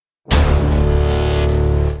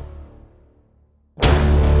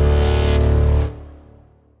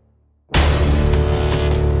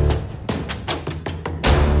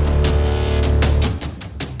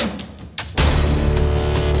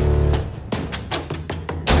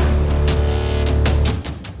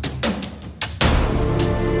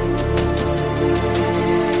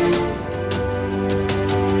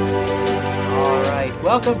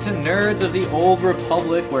Welcome to Nerds of the Old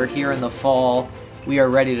Republic. We're here in the fall. We are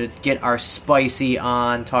ready to get our spicy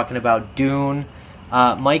on, talking about Dune.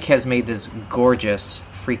 Mike has made this gorgeous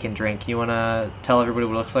freaking drink. You want to tell everybody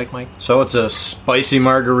what it looks like, Mike? So it's a spicy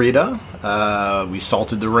margarita. We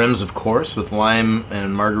salted the rims, of course, with lime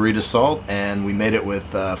and margarita salt, and we made it with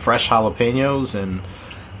fresh jalapenos. And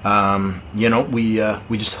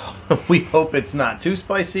we just we hope it's not too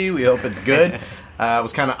spicy. We hope it's good. I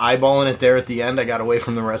was kind of eyeballing it there at the end. I got away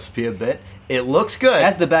from the recipe a bit. It looks good.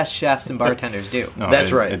 As the best chefs and bartenders do. No,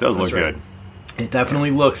 That's right. It does look right. good. It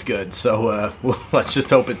definitely looks good. So let's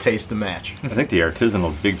just hope it tastes the match. I think the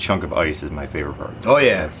artisanal big chunk of ice is my favorite part. Oh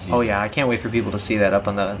yeah, Oh yeah, I can't wait for people to see that up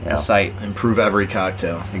on the site. improve every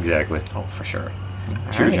cocktail. Exactly. Oh, for sure.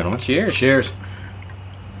 Cheers, gentlemen. Cheers. Cheers.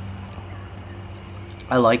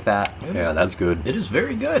 I like that. Yeah, that's good. It is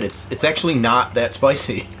very good. It's actually not that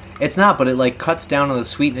spicy. It's not, but it like cuts down on the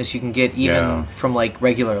sweetness you can get even from like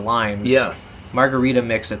regular limes. Yeah. Margarita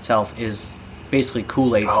mix itself is basically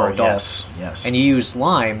Kool-Aid for adults. Yes. And you use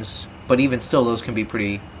limes, but even still, those can be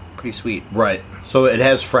pretty sweet. Right. So it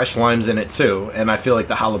has fresh limes in it too, and I feel like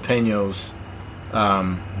the jalapenos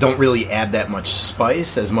don't really add that much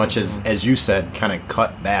spice as much as you said, kind of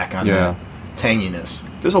cut back on the tanginess.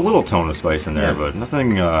 There's a little tone of spice in there, Yeah. but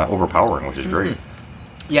nothing overpowering, which is great.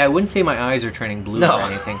 Yeah, I wouldn't say my eyes are turning blue No. or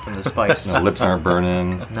anything from the spice. No, lips aren't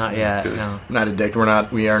burning. Not yet, good. no. Not a dick.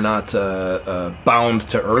 We are not bound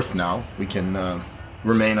to Earth now. We can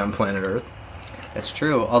remain on planet Earth. That's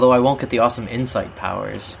true, although I won't get the awesome insight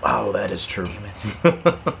powers. Oh, that is true.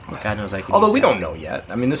 God knows I can Although use we that. don't know yet.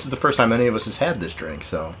 I mean, this is the first time any of us has had this drink,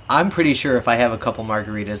 so I'm pretty sure if I have a couple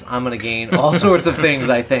margaritas, I'm going to gain all sorts of things,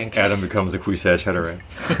 I think. Adam becomes the Kwisatz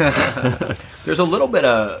Haderach. there's a little bit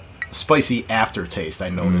of spicy aftertaste. I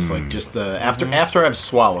notice, like just after I've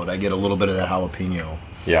swallowed, I get a little bit of that jalapeno.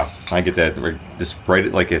 Yeah, I get that. Just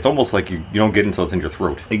right, like it's almost like you don't get it until it's in your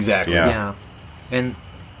throat. Exactly. Yeah. Yeah. And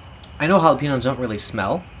I know jalapenos don't really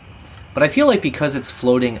smell, but I feel like because it's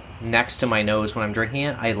floating next to my nose when I'm drinking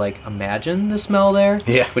it, I like imagine the smell there.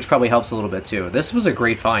 Yeah. Which probably helps a little bit too. This was a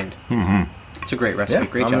great find. Mm-hmm. It's a great recipe. Yeah,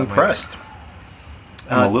 Great I'm job, Mike. impressed.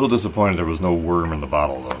 I'm a little disappointed there was no worm in the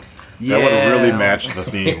bottle, though. Yeah. That would have really matched the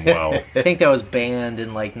theme well. I think that was banned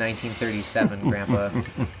in like 1937, Grandpa.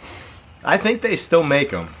 I think they still make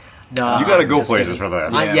them. No, You gotta I'm go just places kidding.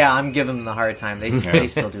 for that. Yeah. I'm giving them the hard time. They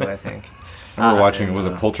still do, I think. I remember watching, was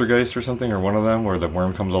it Poltergeist or something, or one of them, where the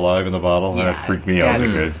worm comes alive in the bottle? Yeah, that freaked me out as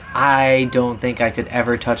a kid. I don't think I could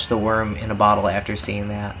ever touch the worm in a bottle after seeing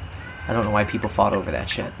that. I don't know why people fought over that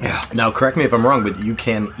shit. Yeah. Now, correct me if I'm wrong, but you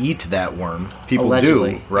can eat that worm. People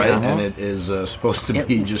Allegedly, do, right? yeah. And it is supposed to It-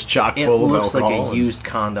 be just chock It full of looks like alcohol. a used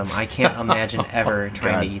condom. I can't imagine ever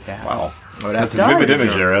trying to eat that. Wow. Oh, That's that's a vivid does.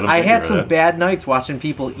 image there, Adam. I Thank you had for some that. bad nights watching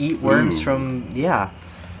people eat worms Ooh. from,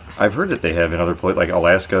 I've heard that they have in other places, like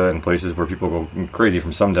Alaska and places where people go crazy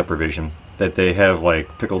from sun deprivation, that they have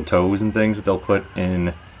like pickled toes and things that they'll put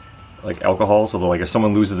in like alcohol. So that, like if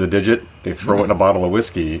someone loses a digit, they throw it in a bottle of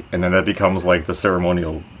whiskey, and then that becomes like the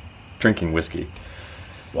ceremonial drinking whiskey.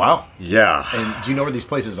 Wow. Yeah. And do you know where these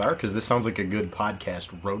places are? Because this sounds like a good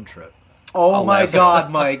podcast road trip. Oh my Alaska.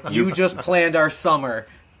 God, Mike, you just planned our summer.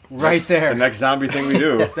 Right The there. next zombie thing we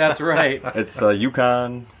do. That's right. It's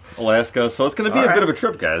Yukon, Alaska. So it's going to be All a right. bit of a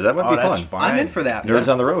trip, guys. That might be that's fun. fine. I'm in for that.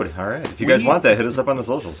 Nerds on the road. All right. If you guys want that, hit us up on the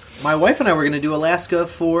socials. My wife and I were going to do Alaska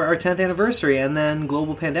for our 10th anniversary, and then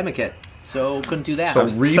global pandemic hit. So couldn't do that. So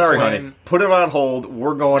Sorry, replan- honey. Put it on hold.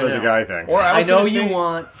 We're going as a know. guy thing. Or I was know gonna you say-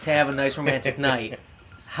 want to have a nice romantic night.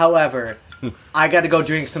 However, I got to go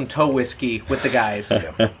drink some toe whiskey with the guys.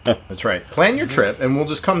 That's right. Plan your trip, and we'll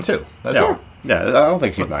just come too. That's Yeah. all. Yeah, I don't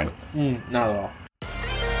think she'd mind. Not at all.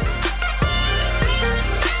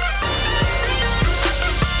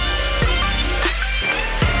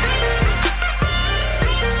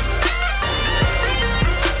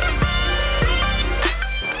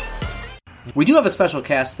 We do have a special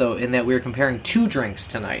cast, though, in that we're comparing two drinks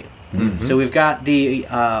tonight. So we've got the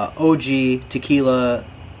OG tequila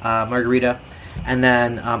margarita, and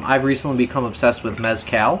then I've recently become obsessed with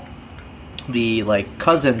mezcal, the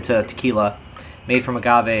cousin to tequila, made from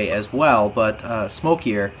agave as well, but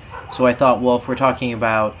smokier. So I thought, well, if we're talking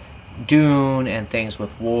about Dune and things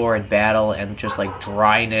with war and battle and just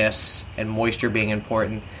dryness and moisture being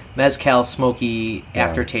important, mezcal smoky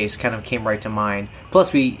aftertaste kind of came right to mind.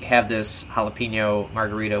 Plus we have this jalapeno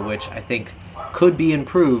margarita, which I think could be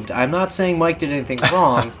improved. I'm not saying Mike did anything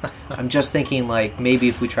wrong. I'm just thinking, like, maybe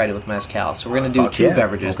if we tried it with mezcal. So we're going to do two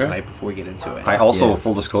beverages tonight before we get into it. I also,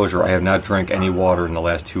 full disclosure, I have not drank any water in the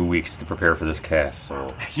last 2 weeks to prepare for this cast.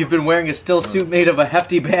 So you've been wearing a still suit made of a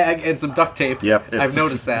hefty bag and some duct tape. Yep, I've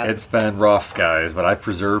noticed that. It's been rough, guys, but I've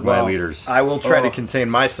preserved my leaders. I will try to contain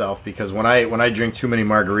myself because when I drink too many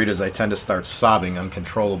margaritas, I tend to start sobbing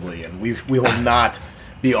uncontrollably, and we will not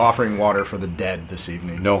be offering water for the dead this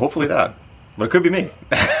evening. No, hopefully not. But it could be me.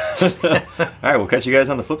 All right, we'll catch you guys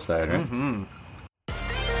on the flip side, right? Mm-hmm.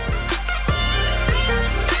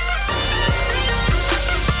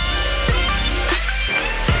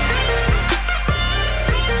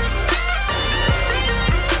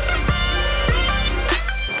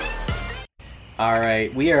 All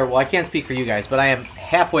right, we are. Well, I can't speak for you guys, but I am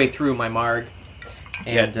halfway through my marg.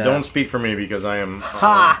 And, don't speak for me because I am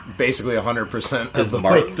basically 100% of the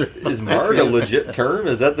way through. Is marg a legit term?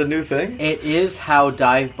 Is that the new thing? It is how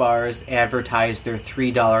dive bars advertise their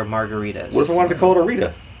 $3 margaritas. What if I wanted to call it a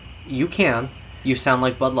Rita? You can. You sound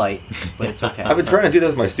like Bud Light, but it's okay. I've been trying to do that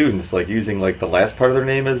with my students, like using like the last part of their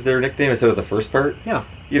name as their nickname instead of the first part. Yeah.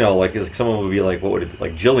 You know, like someone would be like, what would it be?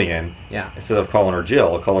 Like Jillian. Yeah. Instead of calling her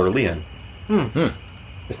Jill, I'll call her Leon.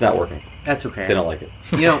 It's not working. That's okay. They don't like it.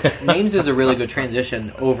 You know, names is a really good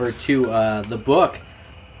transition over to the book.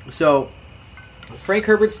 So, Frank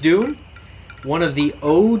Herbert's Dune, one of the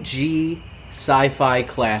OG sci-fi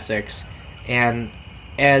classics, and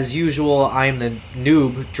as usual, I am the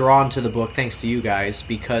noob drawn to the book thanks to you guys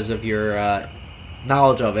because of your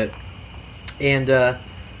knowledge of it. And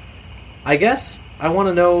I guess I want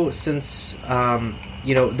to know, since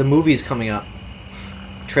the movie's coming up,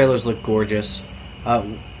 trailers look gorgeous.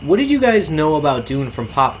 What did you guys know about Dune from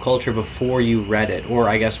pop culture before you read it, or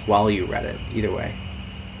I guess while you read it? Either way.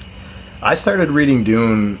 I started reading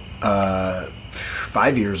Dune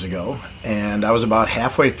 5 years ago, and I was about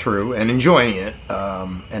halfway through and enjoying it.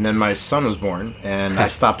 And then my son was born, and I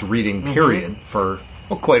stopped reading, period, for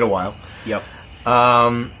quite a while. Yep.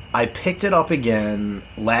 I picked it up again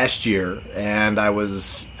last year, and I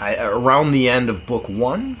was around the end of book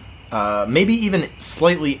 1, maybe even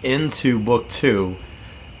slightly into book 2,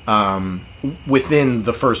 within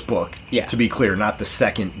the first book, to be clear, not the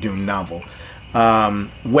second Dune novel.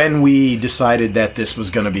 When we decided that this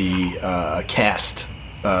was going to be a cast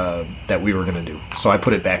that we were going to do. So I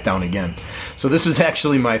put it back down again. So this was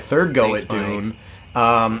actually my third go at Dune.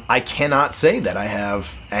 I cannot say that I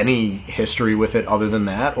have any history with it other than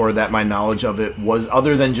that, or that my knowledge of it was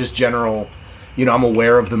other than just general. I'm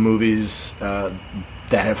aware of the movies that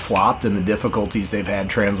have flopped and the difficulties they've had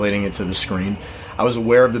translating it to the screen. I was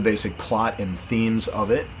aware of the basic plot and themes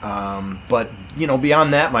of it, but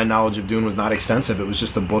beyond that, my knowledge of Dune was not extensive. It was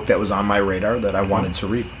just a book that was on my radar that I wanted to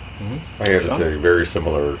read. I have to say, very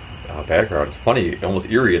similar background. It's funny,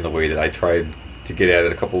 almost eerie in the way that I tried to get at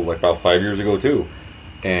it about 5 years ago too,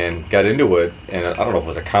 and got into it. And I don't know if it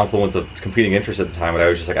was a confluence of competing interests at the time, but I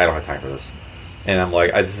was just like, I don't have time for this. And I'm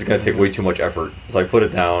like, this is going to take way too much effort. So I put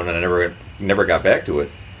it down, and I never got back to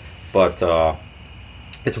it. But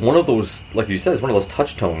it's one of those, like you said, it's one of those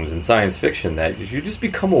touchstones in science fiction that you just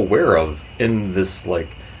become aware of in this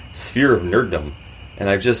sphere of nerddom. And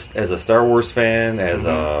I just, as a Star Wars fan, as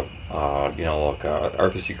a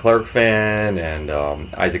Arthur C. Clarke fan, and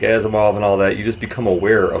Isaac Asimov and all that, you just become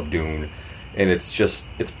aware of Dune, and it's just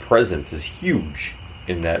its presence is huge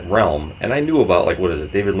in that realm. And I knew about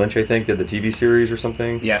David Lynch, I think, did the TV series or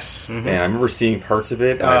something. Yes, and I remember seeing parts of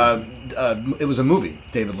it. It was a movie.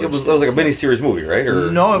 David Lynch. It was like a miniseries movie, right?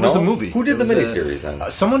 Or no, it was a movie. Who did the miniseries then?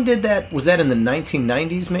 Someone did that. Was that in the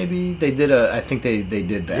 1990s? Maybe they did I think they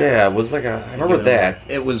did that. Yeah, it was I remember that.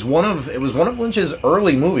 It was one of Lynch's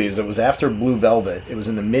early movies. It was after Blue Velvet. It was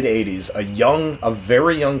in the mid 80s. A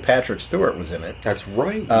very young Patrick Stewart was in it. That's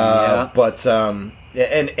right. But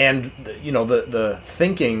and the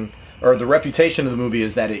thinking or the reputation of the movie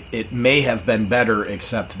is that it may have been better,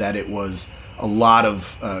 except that it was a lot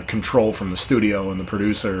of control from the studio and the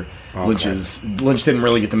producer. Okay. Lynch didn't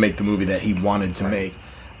really get to make the movie that he wanted to make.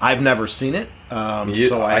 I've never seen it,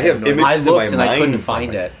 so I have no images. I looked and I couldn't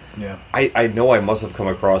find it. Yeah, I know I must have come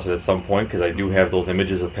across it at some point because I do have those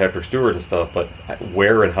images of Patrick Stewart and stuff, but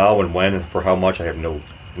where and how and when and for how much, I have no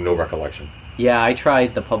recollection. Yeah, I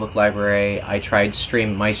tried the public library. I tried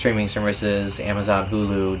my streaming services, Amazon,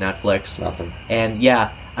 Hulu, Netflix. Nothing. And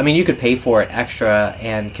yeah, I mean, you could pay for it extra,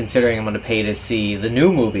 and considering I'm going to pay to see the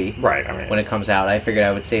new movie when it comes out, I figured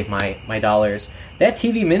I would save my dollars. That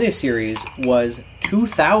TV miniseries was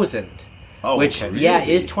 2000, which,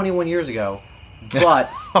 is 21 years ago,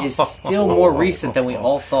 but is still more recent than we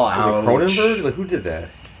all thought. Was it Cronenberg? Who did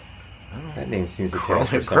that? That name seems to change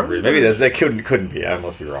for some reason. Maybe that couldn't be. I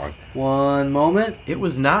must be wrong. One moment. It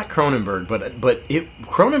was not Cronenberg, but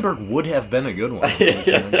Cronenberg would have been a good one.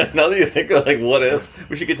 Now that you think of like what ifs,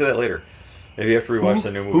 we should get to that later. Maybe after we watch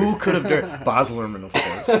the new movie. Who could have done Baz Luhrmann, of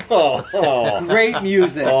course. Great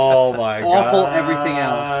music. Oh my god. Awful everything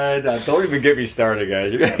else. Don't even get me started,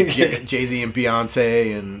 guys. Jay-Z and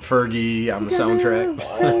Beyonce and Fergie on the soundtrack.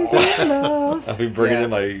 I'll be bringing in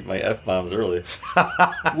my F-bombs early.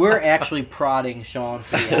 We're actually prodding Sean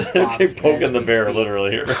for the F-bombs. Poking the bear,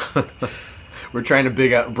 literally, here. We're trying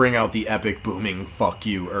to bring out the epic booming fuck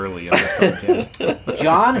you early on this podcast.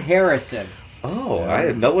 John Harrison. Oh, I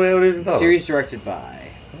had no way I would have even thought. Series directed by.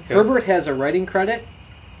 Okay. Herbert has a writing credit.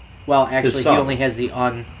 Well, actually, he only has the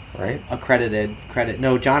unaccredited credit.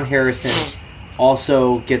 No, John Harrison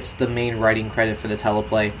also gets the main writing credit for the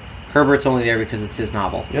teleplay. Herbert's only there because it's his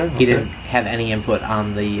novel. Yeah, He didn't have any input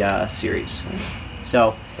on the series.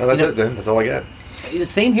 So that's it, then. That's all I got.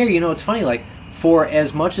 Same here. It's funny. Like, for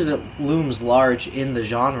as much as it looms large in the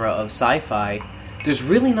genre of sci-fi, there's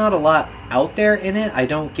really not a lot out there in it. I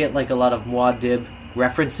don't get like a lot of Muad'Dib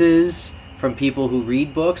references from people who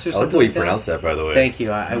read books or something. I like the way you pronounce that, by the way. Thank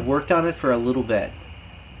you. I worked on it for a little bit.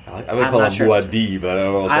 I would call it Muad'Dib, but I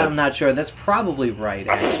don't know. I'm not sure. That's probably right,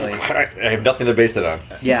 actually. I have nothing to base it on.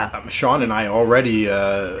 Yeah. Sean and I already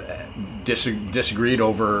disagreed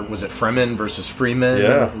over, was it Fremen versus Freeman?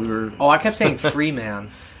 Yeah. I kept saying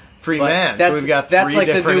Freeman. Freeman. So we've got that's three like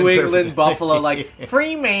the different New England Buffalo, like,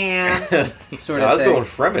 Freeman sort of I was thing. going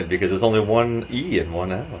Fremen because there's only one E and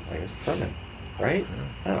one L. Like, it's Fremen, right?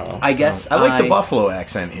 I don't know. I guess I like the Buffalo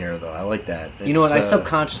accent here, though. I like that. You know what? I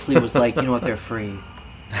subconsciously was like, you know what? They're free.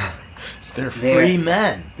 They're free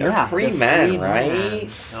men. They're free men, right?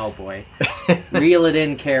 Oh, boy. Reel it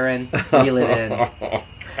in, Karen. Reel it in.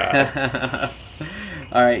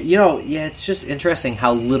 All right. It's just interesting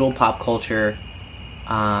how little pop culture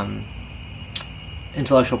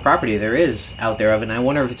intellectual property there is out there of it. And I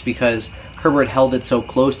wonder if it's because Herbert held it so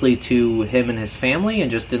closely to him and his family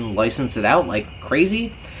and just didn't license it out like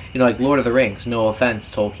crazy. Like Lord of the Rings, no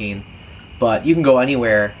offense, Tolkien, but you can go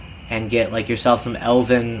anywhere and get like yourself some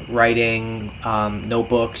elven writing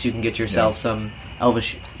notebooks. You can get yourself some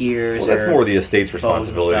elvish ears. Well, that's more the estate's bows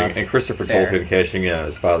responsibility, and Christopher Tolkien cashing in on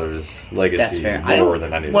his father's legacy more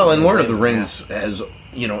than anything. Well, and Lord of the Rings has,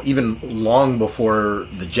 even long before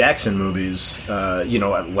the Jackson movies,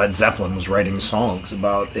 Led Zeppelin was writing songs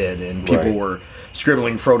about it, and people were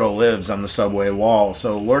scribbling Frodo lives on the subway wall.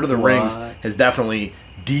 So Lord of the Rings has definitely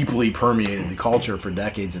deeply permeated the culture for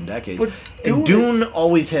decades and decades. But Dune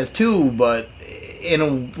always has too, but in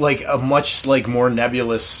a much more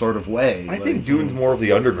nebulous sort of way. I think Dune's more of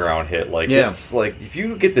the underground hit. It's like if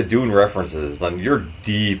you get the Dune references, then you're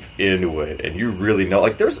deep into it, and you really know.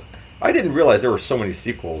 I didn't realize there were so many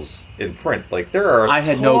sequels in print. Like there are. I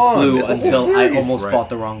had no clue until I almost bought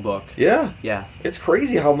the wrong book. Yeah, yeah. It's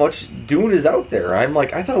crazy how much Dune is out there. I'm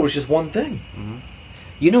like, I thought it was just one thing. Mm-hmm.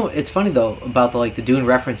 It's funny though about the Dune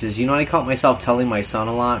references. I caught myself telling my son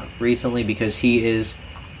a lot recently because he is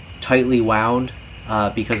tightly wound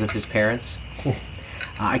because of his parents.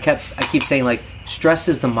 I keep saying like stress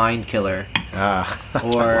is the mind killer,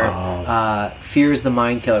 or fear is the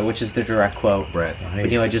mind killer, which is the direct quote. Right.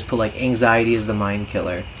 Nice. But I just put like anxiety is the mind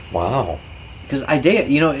killer. Wow. Because I dig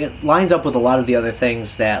it. It lines up with a lot of the other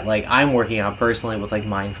things that like I'm working on personally with like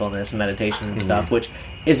mindfulness and meditation and stuff, which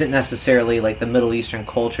isn't necessarily like the Middle Eastern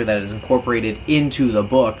culture that is incorporated into the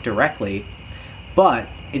book directly, but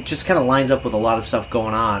it just kind of lines up with a lot of stuff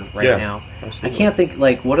going on now. Absolutely. I can't think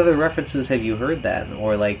like what other references have you heard then,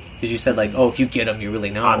 or like because you said like if you get them you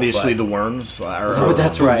really know. Obviously the worms are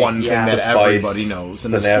that's the right. one thing that everybody knows.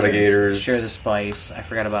 And the navigators, share the spice. I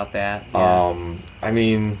forgot about that. Yeah. I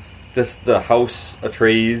mean. The House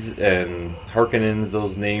Atreides and Harkonnens,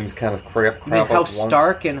 those names kind of crop up House once.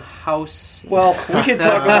 Stark and House... Well, we can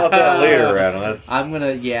talk about that later, Adam.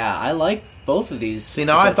 I like both of these. See,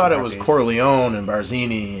 now I thought it was Corleone and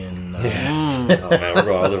Barzini and... Yes. Oh, man, we're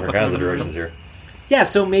going all different kinds of directions here. Yeah,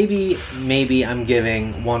 so maybe I'm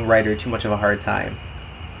giving one writer too much of a hard time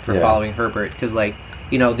for following Herbert, because,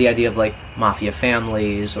 the idea of, mafia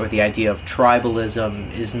families or the idea of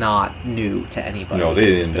tribalism is not new to anybody. No, they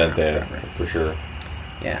didn't invent that, for sure.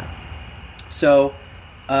 Yeah. So,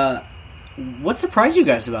 what surprised you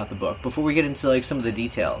guys about the book, before we get into, some of the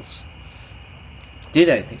details? Did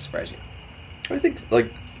anything surprise you? I think,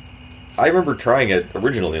 I remember trying it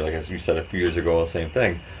originally, as you said a few years ago, same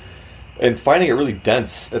thing, and finding it really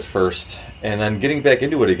dense at first, and then getting back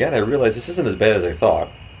into it again, I realized this isn't as bad as I thought.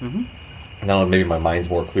 Mm-hmm. Now maybe my mind's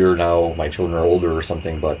more clear now, my children are older or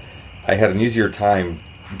something, but I had an easier time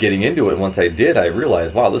getting into it. Once I did, I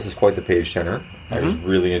realized, wow, this is quite the page turner. I was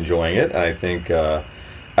really enjoying it, and I think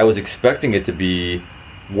I was expecting it to be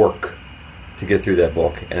work to get through that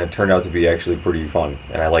book, and it turned out to be actually pretty fun,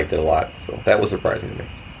 and I liked it a lot. So that was surprising to me.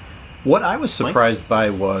 What I was surprised by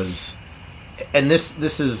was, and this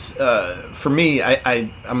is for me,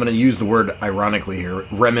 I'm going to use the word ironically here,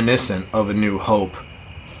 reminiscent of A New Hope.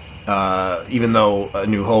 Even though A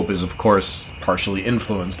New Hope is, of course, partially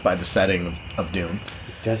influenced by the setting of Dune.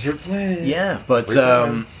 Desert Planet. Yeah, but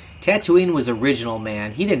Tatooine was original,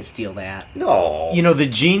 man. He didn't steal that. No. you know, the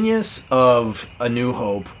genius of A New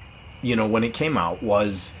Hope, you know, when it came out,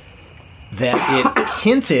 was that it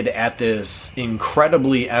hinted at this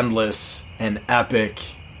incredibly endless and epic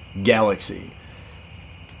galaxy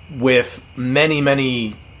with many,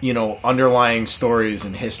 many, you know, underlying stories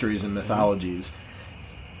and histories and mythologies.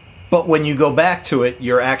 But when you go back to it,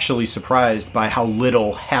 you're actually surprised by how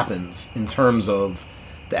little happens in terms of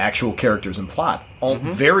the actual characters and plot.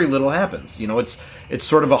 Very little happens. You know, it's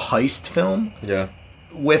sort of a heist film Yeah.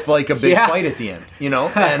 with like a big fight at the end. You know,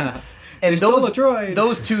 and stole a droid.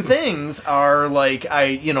 those two things are like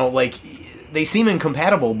they seem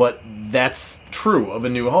incompatible, but that's true of A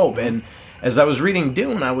New Hope. And as I was reading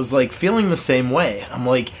Dune, I was like feeling the same way. I'm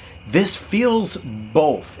like, this feels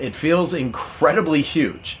both. It feels incredibly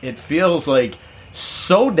huge. It feels like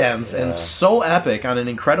so dense and so epic on an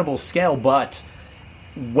incredible scale, but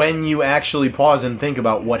when you actually pause and think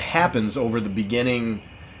about what happens over the beginning,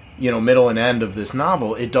 you know, middle and end of this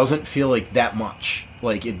novel, it doesn't feel like that much.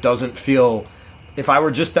 Like, it doesn't feel... If I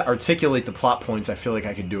were just to articulate the plot points, I feel like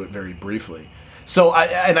I could do it very briefly. So,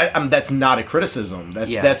 that's not a criticism.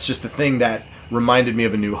 That's just the thing that reminded me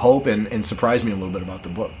of A New Hope and surprised me a little bit about the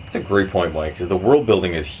book. That's a great point, Mike, because the world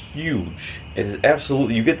building is huge. It is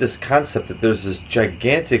absolutely... You get this concept that there's this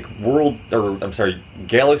gigantic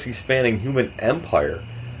galaxy-spanning human empire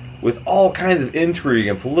with all kinds of intrigue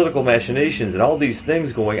and political machinations and all these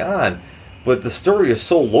things going on, but the story is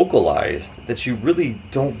so localized that you really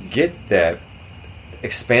don't get that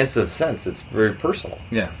expansive sense. It's very personal.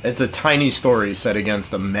 Yeah, it's a tiny story set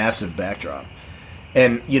against a massive backdrop.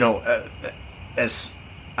 And, you know, as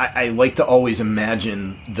I like to always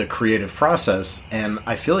imagine the creative process, and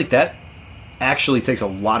I feel like that actually takes a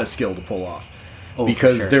lot of skill to pull off.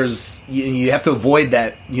 Because there's you have to avoid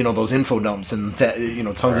that, you know, those info dumps and that, you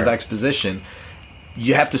know, tons of exposition.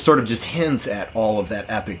 You have to sort of just hint at all of that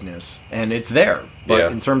epicness, and it's there.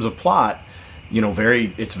 But in terms of plot, you know,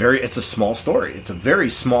 it's a small story. It's a very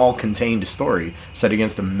small, contained story set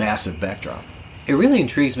against a massive backdrop. It really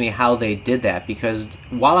intrigues me how they did that, because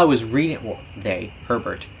while I was reading... Well,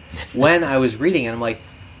 Herbert. When I was reading it, I'm like,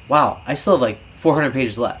 wow, I still have like 400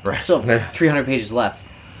 pages left. Right. I still have 300 pages left.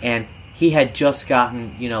 And he had just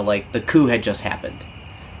gotten, you know, like, the coup had just happened.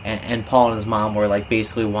 And Paul and his mom were, like,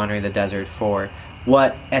 basically wandering the desert for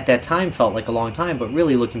what, at that time, felt like a long time. But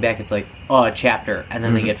really, looking back, it's like, a chapter. And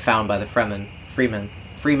then they get found by the Freemans.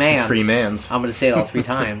 I'm going to say it all 3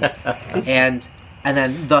 times. And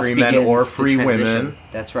then thus free begins men or the free transition. women.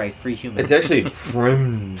 That's right, free humans. It's actually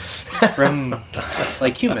from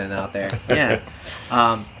like human out there. Yeah.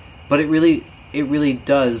 But it really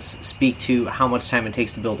does speak to how much time it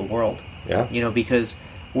takes to build a world. Yeah. You know, because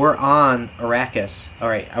we're on Arrakis. All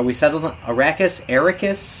right, are we settled on Arrakis?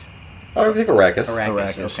 I think Arrakis.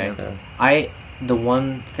 Arrakis, okay. yeah. The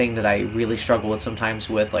one thing that I really struggle with sometimes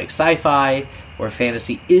with, like, sci-fi or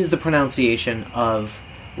fantasy is the pronunciation of,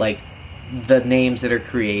 like, the names that are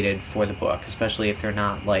created for the book, especially if they're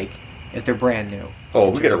not, like, if they're brand new. Oh,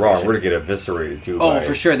 we get it wrong, we're going to get eviscerated, too. Oh,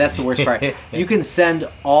 for sure. That's the worst part. You can send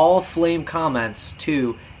all flame comments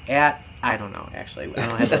to I don't know, actually.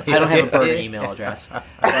 I don't have a burner email address.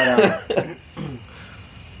 But,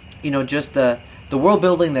 you know, just the world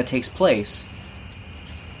building that takes place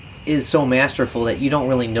is so masterful that you don't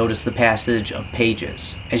really notice the passage of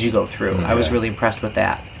pages as you go through. I was really impressed with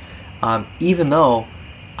that. Even though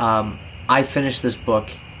I finished this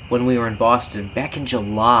book when we were in Boston back in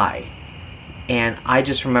July, and I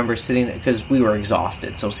just remember sitting, because we were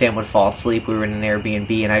exhausted, so Sam would fall asleep, we were in an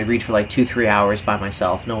Airbnb, and I'd read for like 2-3 hours by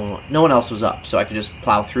myself. No one else was up, so I could just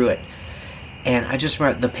plow through it. And I just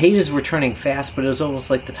remember the pages were turning fast, but it was almost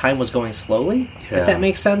like the time was going slowly, if that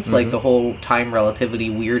makes sense. Like the whole time relativity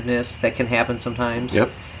weirdness that can happen sometimes. Yep.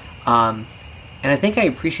 And I think I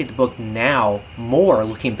appreciate the book now more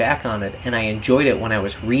looking back on it, and I enjoyed it when I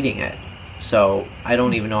was reading it. So I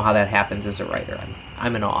don't even know how that happens as a writer.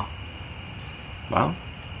 I'm in awe. Wow.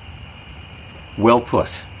 Well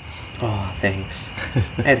put. Oh, thanks.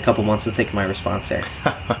 I had a couple months to think of my response there.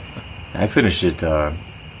 I finished it,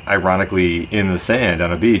 ironically, in the sand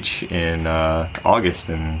on a beach in August,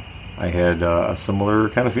 and I had a similar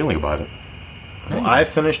kind of feeling about it. Well, I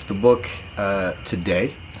finished the book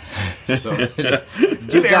today. So You've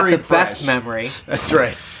got the best memory. That's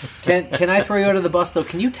right. Can I throw you under the bus though?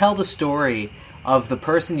 Can you tell the story of the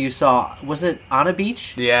person you saw? Was it on a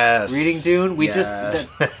beach? Yes. Reading Dune. We Yes. just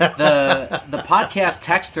the podcast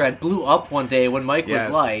text thread blew up one day when Mike was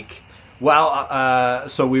Yes. like, Well,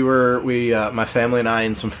 so my family and I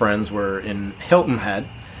and some friends were in Hilton Head,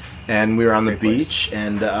 and we were on the Great place. beach,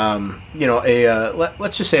 and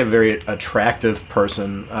let's just say a very attractive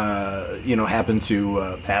person, happened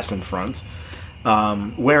to pass in front,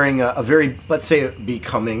 wearing a very, let's say,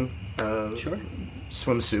 becoming sure.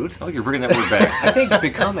 swimsuit. I feel like you're bringing that word back. I think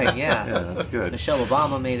becoming, yeah. Yeah, that's good. Michelle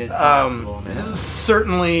Obama made it possible. Man.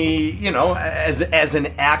 Certainly, as an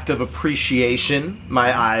act of appreciation,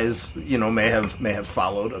 my eyes, may have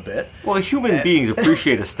followed a bit. Well, human beings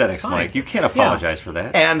appreciate aesthetics, fine. Mike. You can't apologize for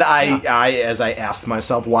that. And I, as I asked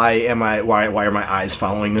myself, why are my eyes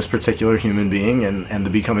following this particular human being and the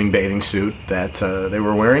becoming bathing suit that they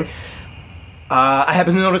were wearing? I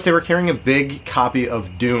happened to notice they were carrying a big copy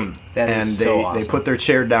of Dune, That is and so awesome. they put their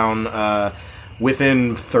chair down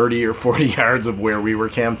within 30 or 40 yards of where we were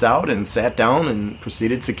camped out, and sat down and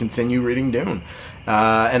proceeded to continue reading Dune.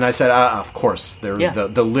 And I said, of course, there was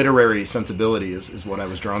the literary sensibility is what I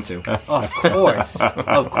was drawn to.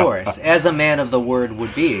 Of course. As a man of the word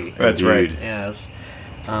would be. That's right. Yes.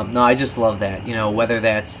 No, I just love that. Whether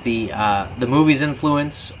that's the movie's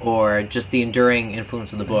influence or just the enduring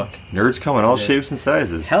influence of the book. Nerds come in all It is. shapes and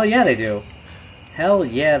sizes. Hell yeah, they do. Hell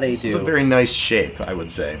yeah, they do. It's a very nice shape, I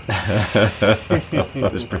would say.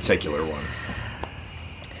 This particular one.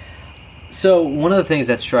 So one of the things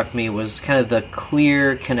that struck me was kind of the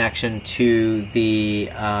clear connection to the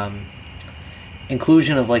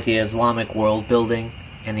inclusion of like the Islamic world building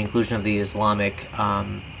and the inclusion of the Islamic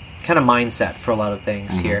kind of mindset for a lot of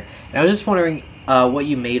things here. And I was just wondering what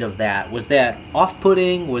you made of that. Was that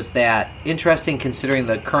off-putting? Was that interesting considering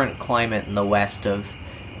the current climate in the West of,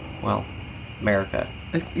 well, America?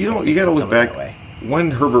 You got to look Some of it that back. way.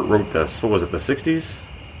 When Herbert wrote this, what was it, the 60s?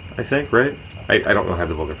 I think, right? I don't have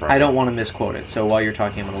the book in front of me. I don't want to misquote it, so while you're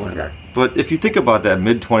talking, I'm going to look it up. But if you think about that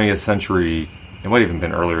mid-20th century, it might have even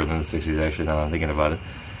been earlier than the 60s, actually, now that I'm thinking about it.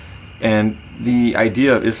 And the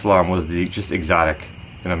idea of Islam was just exotic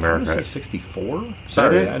in I America. say 64?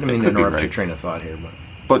 Sorry, I didn't mean to It could be interrupt right. your train of thought here, but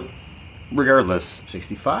But regardless,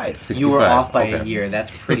 65. 65. You were off by a Okay. year. That's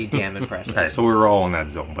pretty damn impressive. Okay, so we were all in that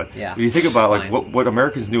zone. But Yeah. if you think about like Fine. what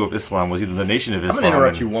Americans knew of Islam was either the Nation of I'm Islam. going to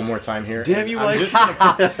interrupt and- you one more time here. Damn you, I'm Mike. just gonna-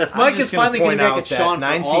 Mike I'm is just gonna finally going point to make out it Sean for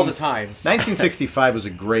that all the times. 1965 was a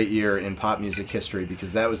great year in pop music history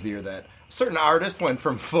because that was the year that a certain artist went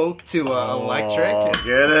from folk to electric. Oh,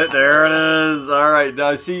 get it? There it is. All right.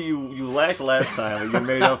 Now, see, you lacked last time, but you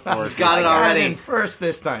made up for it. He's got it I got already. in first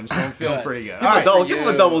this time, so I'm feeling Good. pretty good. Give, All him a right, double, for give him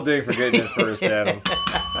a you. double ding for getting it first, Adam.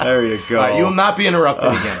 There you go. all right, you will not be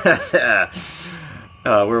interrupted again.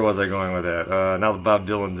 Where was I going with that? Now that Bob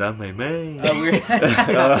Dylan's on my man.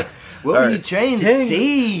 What All were right. you trying to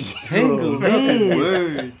say?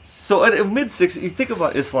 Words. So at mid-60s, you think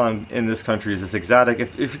about Islam in this country as this exotic.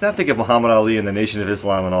 If you're not thinking of Muhammad Ali and the Nation of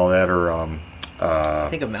Islam and all that, or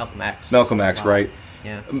Think of Malcolm X. Malcolm X, right?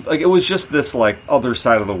 Yeah. Like it was just this like other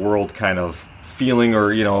side of the world kind of feeling,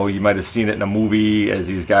 or you might have seen it in a movie as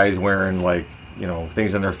these guys wearing like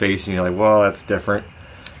things on their face, and you're like, well, that's different,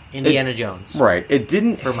 Indiana Jones. right? It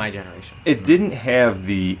didn't For my generation. It didn't have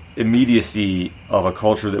the immediacy of a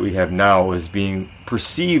culture that we have now as being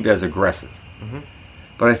perceived as aggressive.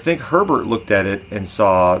 But I think Herbert looked at it and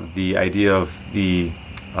saw the idea of the,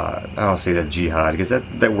 I don't say that jihad, because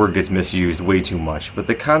that word gets misused way too much, but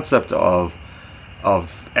the concept of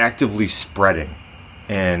actively spreading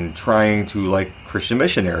and trying to, like Christian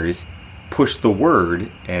missionaries, push the word,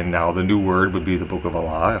 and now the new word would be the Book of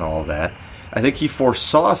Allah and all of that. I think he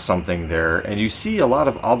foresaw something there, and you see a lot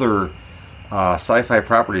of other sci-fi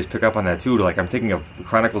properties pick up on that too. Like I'm thinking of the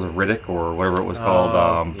Chronicles of Riddick or whatever it was called,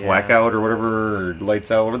 yeah. Blackout or whatever, or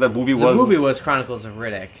Lights Out, whatever that movie The was. movie was Chronicles of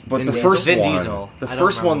Riddick. But Vin the Diesel. first Vin one, Diesel. the I don't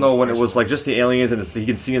first remember one though, what when the it first was like one just the aliens and he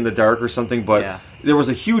can see in the dark or something, but Yeah. there was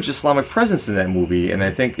a huge Islamic presence in that movie, and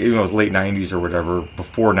I think it was late '90s or whatever,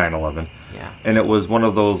 before 9/11. Yeah. And it was one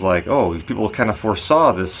of those like, people kind of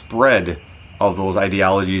foresaw this spread of those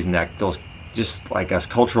ideologies and those just like as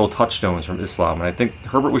cultural touchstones from Islam, and I think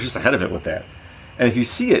Herbert was just ahead of it with that. And if you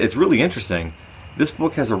see it, it's really interesting. This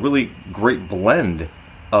book has a really great blend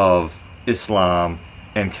of Islam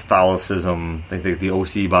and Catholicism. I think the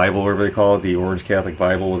OC Bible, whatever they call it, the Orange Catholic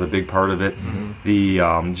Bible, was a big part of it. The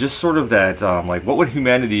just sort of that, like what would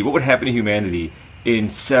happen to humanity in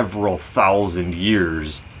several thousand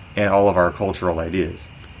years, and all of our cultural ideas.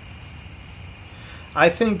 I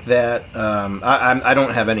think that I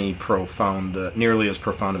don't have any nearly as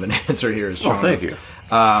profound of an answer here as Sean. Thank you.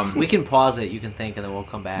 We can pause it. You can think, and then we'll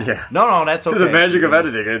come back. Yeah. No, that's okay. To the magic of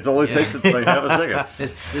editing, it only takes like half a second.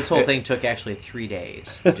 This whole thing took actually 3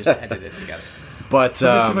 days. We just edited it together. But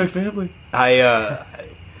This is my family.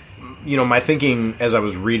 My thinking as I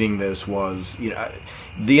was reading this was,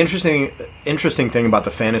 the interesting thing about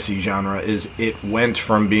the fantasy genre is it went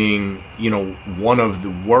from being, one of the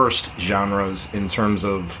worst genres in terms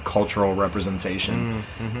of cultural representation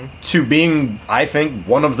to being, I think,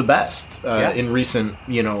 one of the best in recent,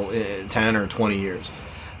 10 or 20 years.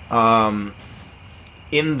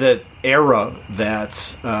 In the era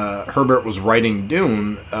that Herbert was writing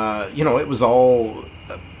Dune, it was all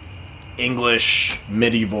English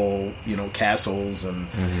medieval, castles and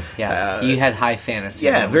you had high fantasy.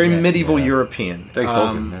 Very medieval European. Thanks,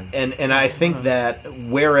 Tolkien. And I think that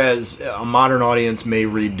whereas a modern audience may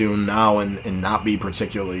read Dune now and not be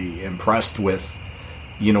particularly impressed with,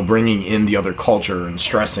 bringing in the other culture and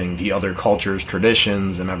stressing the other culture's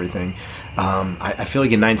traditions and everything, I feel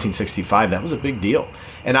like in 1965 that was a big deal.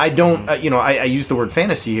 And I don't, I use the word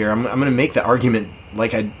fantasy here. I'm going to make the argument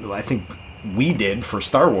like I think we did for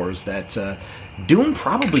Star Wars that Dune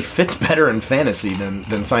probably fits better in fantasy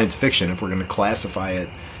than science fiction if we're going to classify it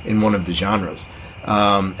in one of the genres.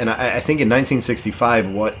 And I think in 1965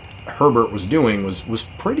 what Herbert was doing was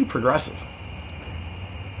pretty progressive.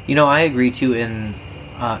 I agree too in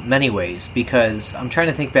many ways, because I'm trying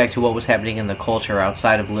to think back to what was happening in the culture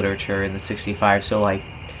outside of literature in the 65. So like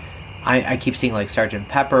I keep seeing like Sgt.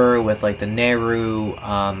 Pepper with like the Nehru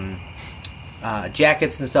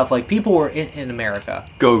jackets and stuff. Like people were in America.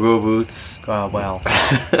 Go-go boots. Oh, well.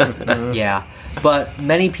 Yeah. But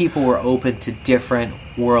many people were open to different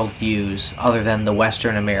worldviews other than the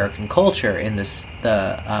Western American culture in the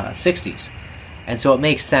 60s. And so it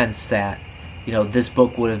makes sense that, this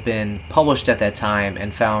book would have been published at that time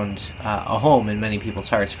and found a home in many people's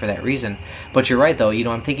hearts for that reason. But you're right, though.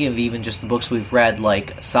 I'm thinking of even just the books we've read,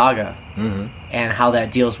 like Saga, and how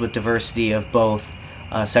that deals with diversity of both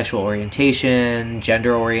sexual orientation,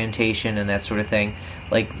 gender orientation, and that sort of thing.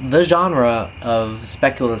 Like, the genre of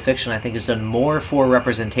speculative fiction, I think, has done more for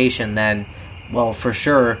representation than, well, for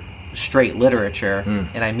sure, straight literature.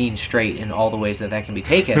 And I mean straight in all the ways that can be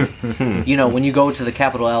taken. When you go to the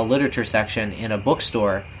capital L literature section in a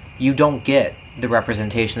bookstore, you don't get the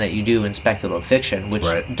representation that you do in speculative fiction, which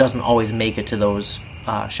doesn't always make it to those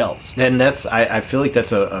shelves. And I feel like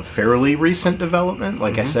that's a fairly recent development.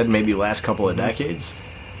 Like I said, maybe last couple of decades.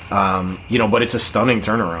 But it's a stunning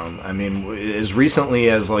turnaround. I mean, as recently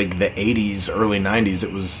as like the 80s, early 90s,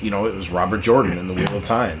 it was Robert Jordan in The Wheel of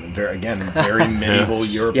Time. Very medieval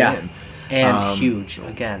European. And huge,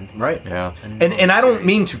 again. Right. Yeah. And I don't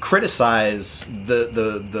mean to criticize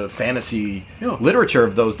the fantasy literature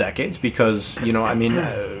of those decades because,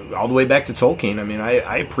 all the way back to Tolkien,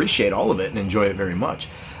 I appreciate all of it and enjoy it very much.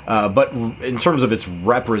 But in terms of its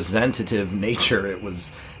representative nature, it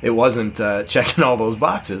wasn't checking all those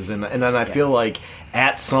boxes. And then I feel like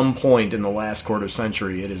at some point in the last quarter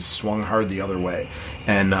century, it has swung hard the other way.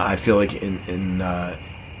 And I feel like in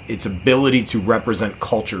its ability to represent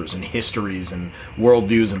cultures and histories and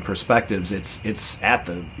worldviews and perspectives, it's at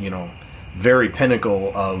the very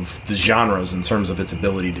pinnacle of the genres in terms of its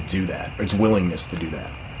ability to do that, its willingness to do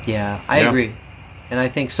that. Yeah, I agree. And I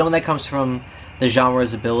think some of that comes from the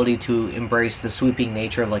genre's ability to embrace the sweeping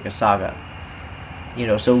nature of like a saga.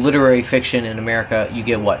 So literary fiction in America, you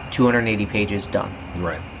get 280 pages done.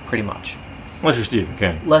 Right. Pretty much. Unless you're Stephen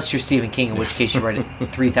King. Unless you're Stephen King, in which case you write it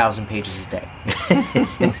 3,000 pages a day.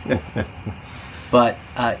 But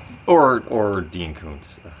or Dean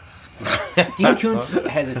Koontz. Dean Koontz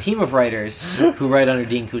has a team of writers who write under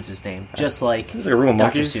Dean Koontz's name, just like It's like a room of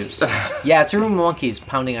Dr. monkeys. Seuss. Yeah, it's a room of monkeys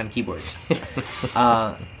pounding on keyboards.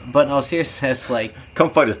 But no, seriously, it's like...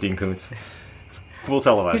 Come fight us, Dean Koontz. We'll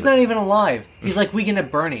televise He's it. not even alive. He's like Weekend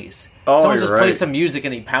at Bernie's. Oh, Someone you're just right. plays some music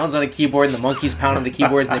and he pounds on a keyboard and the monkeys pound on the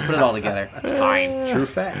keyboards and they put it all together. That's fine. True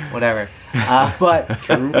fact. Whatever. But,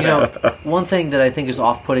 one thing that I think is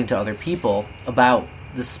off-putting to other people about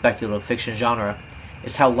this speculative fiction genre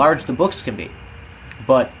is how large the books can be.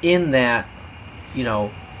 But in that,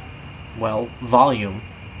 volume,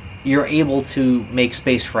 you're able to make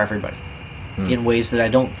space for everybody in ways that I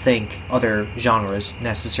don't think other genres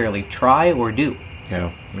necessarily try or do.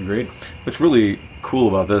 Yeah. Agreed. What's really cool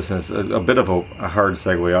about this, and it's a bit of a hard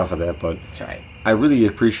segue off of that, but That's right. I really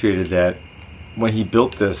appreciated that when he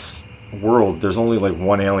built this world, there's only like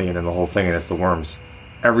one alien in the whole thing, and it's the worms.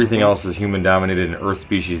 Everything else is human-dominated and Earth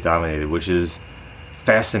species-dominated, which is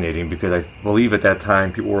fascinating because I believe at that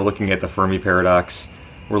time people were looking at the Fermi paradox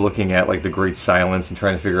we're looking at like the Great Silence and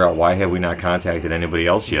trying to figure out why have we not contacted anybody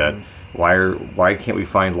else yet? Why can't we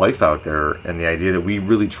find life out there? And the idea that we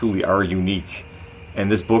really truly are unique.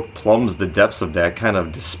 And this book plumbs the depths of that kind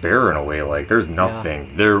of despair in a way. Like, there is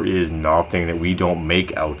nothing that we don't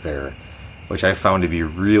make out there, which I found to be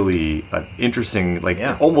really an interesting,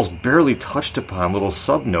 almost barely touched upon little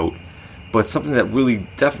sub-note, but something that really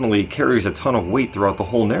definitely carries a ton of weight throughout the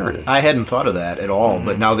whole narrative. I hadn't thought of that at all,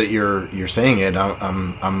 but now that you're saying it,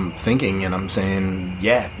 I'm thinking and I'm saying,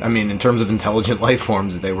 yeah. I mean, in terms of intelligent life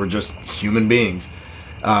forms, they were just human beings.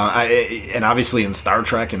 And obviously in Star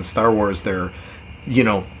Trek and Star Wars,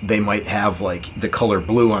 they might have like the color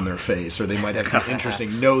blue on their face, or they might have some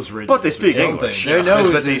interesting nose ridges. But they speak English. Their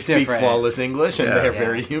nose but they is speak different. flawless English, and they're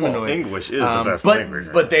very humanoid. Well, English is the best but, language.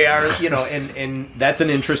 Right? But they are, and that's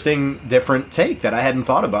an interesting, different take that I hadn't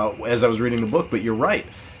thought about as I was reading the book. But you're right.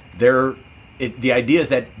 The idea is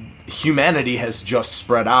that humanity has just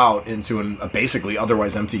spread out into a basically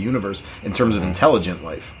otherwise empty universe in terms of intelligent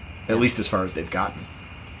life, at least as far as they've gotten.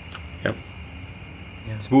 Yep.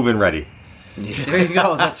 Yeah. It's move-in ready. There you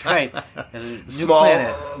go. That's right. New Small,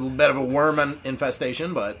 planet. a little bit of a worm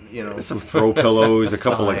infestation, but some throw pillows, a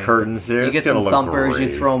couple fine. of curtains there. You get some thumpers,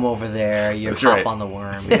 you throw them over there, you That's hop right. on the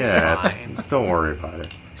worm. It's fine. Don't worry about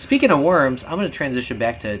it. Speaking of worms, I'm going to transition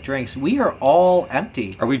back to drinks. We are all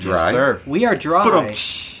empty. Are we dry? Yes, sir. We are dry. Ba-dum.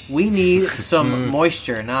 We need some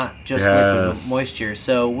moisture, not just liquid moisture.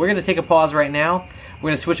 So we're going to take a pause right now. We're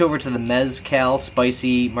going to switch over to the Mezcal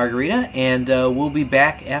Spicy Margarita, and we'll be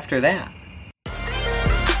back after that.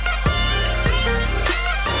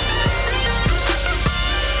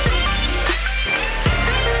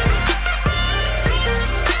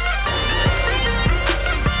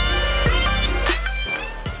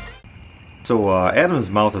 So Adam's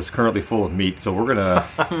mouth is currently full of meat, so we're going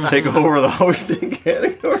to take over the hosting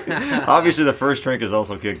category. Obviously, the first drink is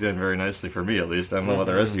also kicked in very nicely for me, at least. I don't know about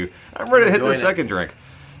the rest of you. I'm ready to hit the second drink.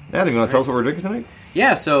 Adam, you want to tell us what we're drinking tonight?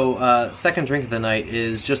 Yeah, so second drink of the night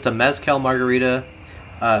is just a Mezcal Margarita,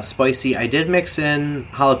 spicy. I did mix in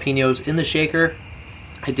jalapenos in the shaker.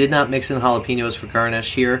 I did not mix in jalapenos for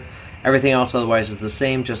garnish here. Everything else otherwise is the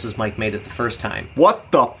same, just as Mike made it the first time.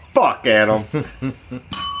 What the fuck, Adam?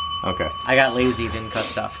 Okay. I got lazy, didn't cut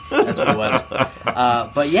stuff. That's what it was.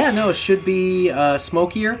 But yeah, no, it should be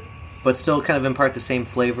smokier, but still kind of impart the same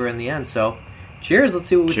flavor in the end. So, cheers. Let's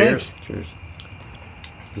see what we think. Cheers.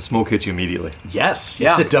 The smoke hits you immediately. Yes,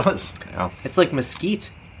 Yeah. it does. Yeah. It's like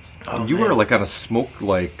mesquite. Oh, You man. were like on a smoke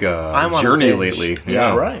I'm on a journey binge. lately.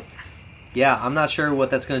 Yeah, right. Yeah, I'm not sure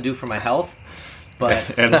what that's going to do for my health,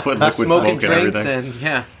 but And put liquid smoking smoke and drinks everything. and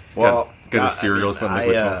yeah. It's got his cereals, put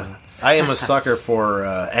liquid smoke. I am a sucker for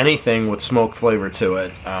anything with smoke flavor to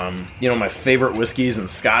it. My favorite whiskeys and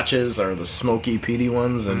scotches are the smoky, peaty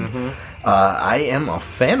ones, and I am a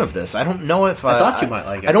fan of this. I don't know if I thought you might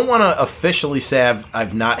like it. I don't want to officially say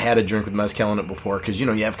I've not had a drink with mezcal in it before, because you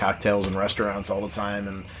have cocktails in restaurants all the time,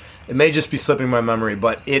 and it may just be slipping my memory,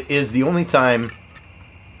 but it is the only time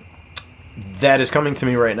that is coming to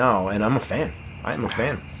me right now, and I'm a fan. I am a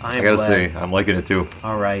fan. I gotta say, I'm liking it too.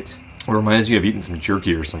 All right. It reminds me of eating some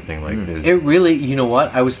jerky or something like this. It really, you know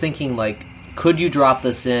what? I was thinking, like, could you drop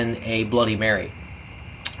this in a Bloody Mary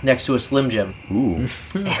next to a Slim Jim Ooh.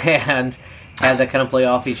 and have that kind of play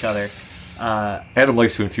off each other? Adam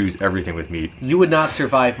likes to infuse everything with meat. You would not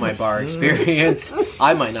survive my bar experience.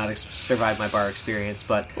 I might not survive my bar experience,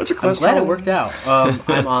 but What's your I'm glad cholesterol? it worked out.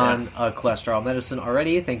 I'm on cholesterol medicine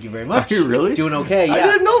already. Thank you very much. Are you really? Doing okay, yeah. I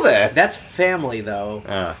didn't know that. That's family, though.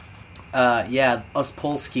 Ah. Yeah, us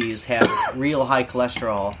Polskis have real high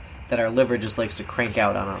cholesterol that our liver just likes to crank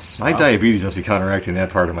out on us. My diabetes must be counteracting that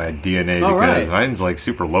part of my DNA Oh, because right. mine's like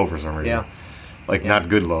super low for some reason. Yeah. Like not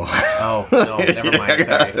good low. Oh, no, never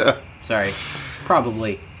mind. Sorry.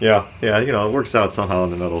 Probably. Yeah, it works out somehow in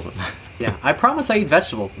the middle. Yeah, I promise I eat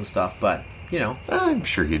vegetables and stuff, but, I'm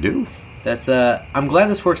sure you do. that's, I'm glad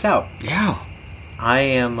this works out. Yeah. I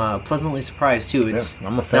am pleasantly surprised, too. It's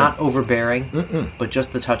I'm a fan. not overbearing, but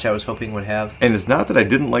just the touch I was hoping would have. And it's not that I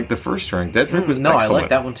didn't like the first drink. That drink was No, excellent. I like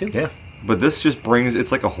that one, too. Yeah. But this just brings,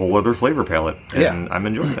 it's like a whole other flavor palette. And Yeah. I'm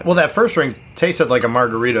enjoying it. Well, that first drink tasted like a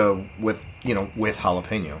margarita with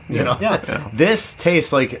jalapeno. Yeah. This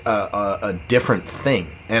tastes like a different thing,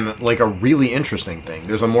 and like a really interesting thing.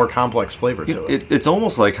 There's a more complex flavor to it. It's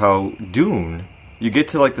almost like how Dune, you get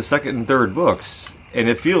to like the second and third books, and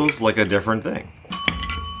it feels like a different thing.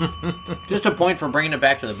 Just a point for bringing it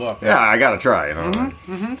back to the book. Yeah, I gotta try.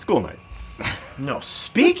 School night. No,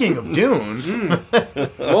 speaking of Dune,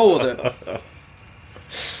 Whoa,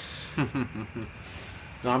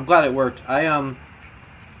 no, I'm glad it worked.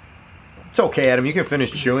 It's okay, Adam. You can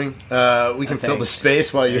finish chewing. We can fill the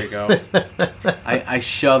space while There you go. I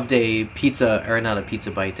shoved a pizza, or not a pizza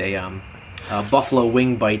bite, a buffalo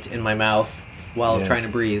wing bite in my mouth while trying to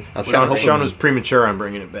breathe. Sean was premature on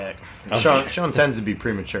bringing it back. Sean tends to be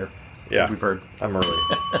premature. Yeah, we've heard. I'm early.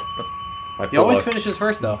 He always finishes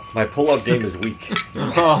first, though. My pull-up game is weak.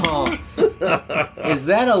 Oh. Is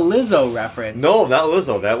that a Lizzo reference? No, not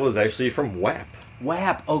Lizzo. That was actually from WAP.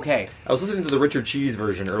 WAP, okay. I was listening to the Richard Cheese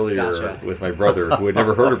version earlier Gotcha. with my brother, who had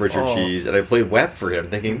never heard of Richard Cheese, and I played WAP for him,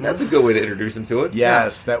 thinking that's a good way to introduce him to it.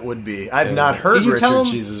 Yes, that would be. I've not heard Richard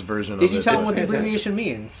Cheese's version of it. Did you tell him what the abbreviation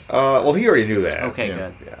means? Well, he already knew that. Okay,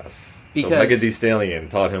 good. Yeah. Because so Megan Thee Stallion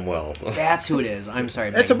taught him well. So. That's who it is. I'm sorry.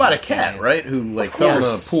 It's Megan about Thee a cat, Stallion. right? Who fell in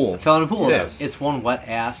a pool. Fell in a pool. Yes. It's one wet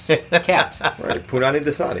ass cat. Right, Punani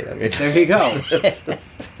Dasani. I mean, There you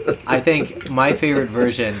go. I think my favorite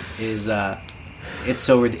version is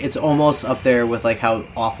it's almost up there with like how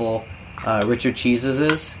awful Richard Cheese's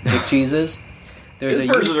is. Dick Cheese's. His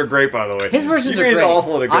versions are great, by the way. His versions are great. great.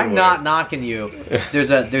 Awful in a good I'm way. not knocking you.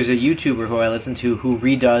 There's a YouTuber who I listen to who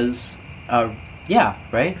redoes.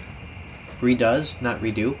 Redoes, not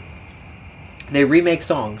redo. They remake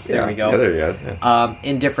songs. There we go. Yeah, there you go. Yeah.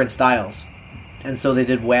 In different styles, and so they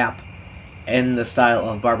did WAP in the style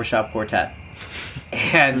of Barbershop Quartet,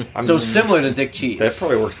 and similar to Dick Cheese. That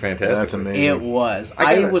probably works fantastic. That's amazing. It was.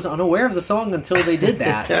 I was unaware of the song until they did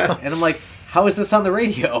that, and I'm like, how is this on the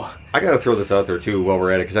radio? I got to throw this out there too while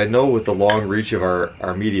we're at it, because I know with the long reach of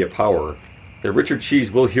our media power that Richard Cheese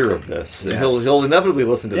will hear of this. Yes. And he'll inevitably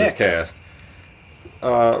listen to this Dick. cast.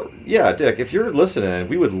 Dick, if you're listening,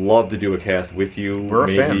 we would love to do a cast with you. We're a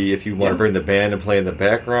Maybe fan. if you want to bring the band and play in the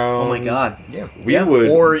background. Oh my god! Yeah. We would.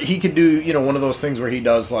 Or he could do, one of those things where he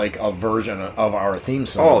does like a version of our theme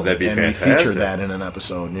song. Oh, that'd be and fantastic. we feature that in an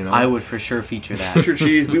episode. I would for sure feature that. Richard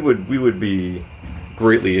Cheese, we would be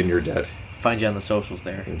greatly in your debt. Find you on the socials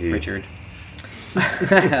there, Indeed. Richard.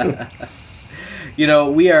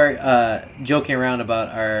 We are joking around about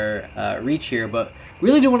our reach here, but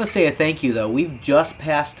really do want to say a thank you, though. We've just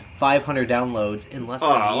passed 500 downloads in less than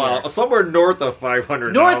a year. Well, somewhere north of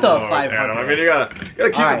 500. North of downloads, 500. Adam. I mean, you gotta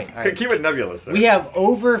keep, All right. keep it nebulous. There. We have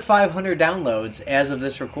over 500 downloads as of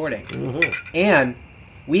this recording. Mm-hmm. And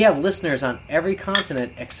we have listeners on every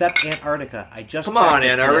continent except Antarctica. I just Come on, checked it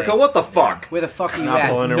Antarctica, today. what the fuck? Where the fuck are you Not at,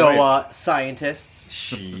 pulling her NOAA scientists?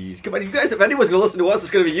 Jeez, come on, you guys! If anyone's gonna listen to us, it's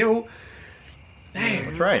gonna be you.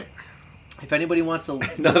 That's right. If anybody wants to...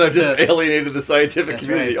 Now that I've just alienated the scientific That's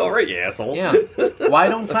community. right. All right, you asshole. Yeah. Why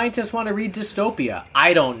don't scientists want to read dystopia?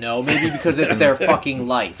 I don't know. Maybe because it's their fucking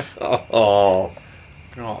life. Oh,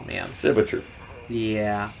 Oh, man. symmetry.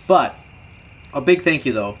 Yeah. But a big thank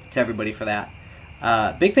you, though, to everybody for that.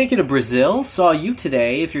 Big thank you to Brazil. Saw you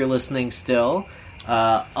today, if you're listening still.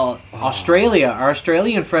 Australia. Our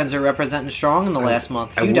Australian friends are representing strong in the last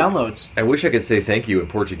month. Few downloads. I wish I could say thank you in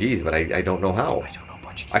Portuguese, but I don't know how. I don't know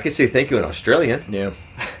Portuguese. I could say thank you in Australian. Yeah.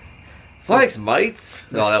 Thanks, mates.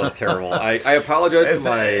 No, that was terrible. I apologize to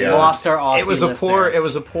my. Lost our Aussie It was a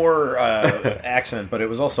listener. poor accent, but it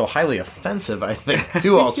was also highly offensive, I think,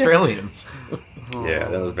 to Australians. Yeah,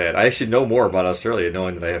 that was bad. I should know more about Australia,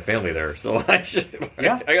 knowing that I have family there. So I should.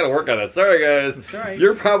 Yeah. I got to work on that. Sorry, guys. It's all right.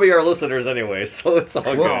 You're probably our listeners anyway, so it's all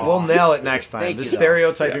good. We'll nail it next time. Thank The you, though.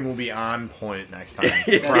 stereotyping will be on point next time.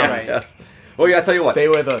 That's right. Yes. Well, yeah, I'll tell you what. Stay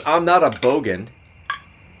with us. I'm not a bogan.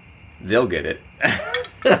 They'll get it.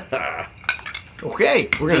 Okay,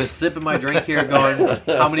 we're gonna Just sipping my drink here, going,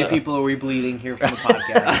 how many people are we bleeding here from the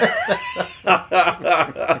podcast?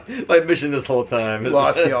 My mission this whole time is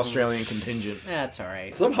lost the Australian contingent. That's all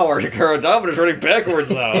right. Somehow our odometer's running backwards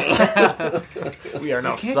now. We are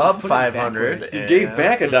now can't sub just put it 500. backwards. He gave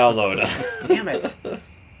back a download. Damn it. All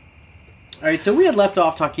right, so we had left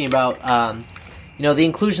off talking about, the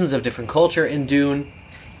inclusions of different culture in Dune.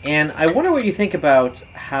 And I wonder what you think about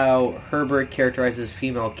how Herbert characterizes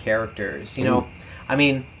female characters. Bene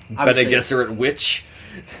Obviously, Gesserit witch.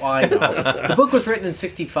 well, I know. The book was written in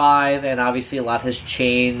 1965, and obviously a lot has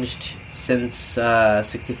changed since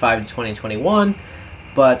 1965 to 2021.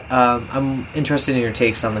 But I'm interested in your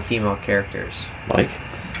takes on the female characters. Mike?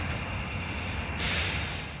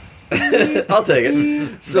 I'll take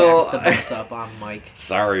it. So, Max the bus up on Mike.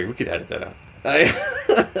 sorry, we could edit that out.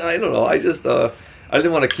 I don't know. I just I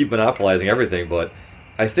didn't want to keep monopolizing everything, but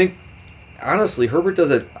I think honestly, Herbert does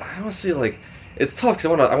it. I don't see like it's tough because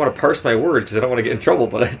I want to parse my words because I don't want to get in trouble.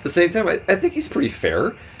 But at the same time, I think he's pretty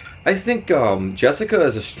fair. I think Jessica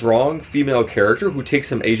is a strong female character who takes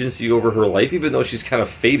some agency over her life, even though she's kind of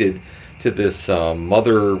fated to this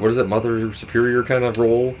mother. What is it? Mother superior kind of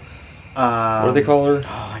role. What do they call her?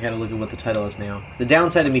 Oh, I gotta look at what the title is now. The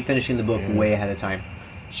downside of me finishing the book way ahead of time.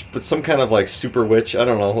 but some kind of like super witch. I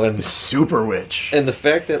don't know. And Super witch. the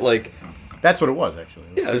fact that like, That's what it was, actually.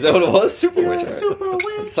 yeah, is that what it was? Super witch. Super witch.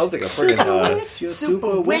 It sounds like a friggin'.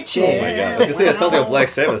 Super witch. Oh my god! I was gonna say that sounds like a Black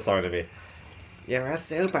Sabbath song to me. You're a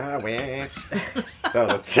super witch. That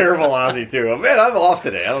was a terrible Ozzy too. Oh, man, I'm off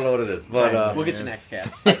today. I don't know what it is, but We'll get you next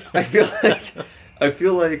cast. I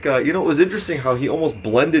feel like it was interesting how he almost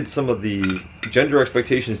blended some of the gender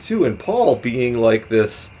expectations too, and Paul being like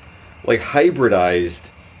this, like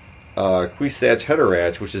hybridized Kwisatz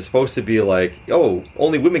Haderach, which is supposed to be like, oh,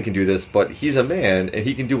 only women can do this, but he's a man and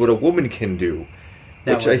he can do what a woman can do.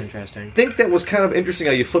 That which was I interesting. think that was kind of interesting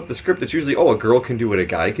how you flip the script. It's usually, a girl can do what a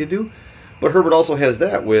guy can do, but Herbert also has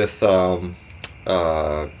that with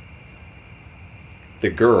the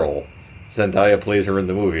girl. Zendaya plays her in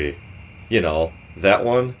the movie. You know, that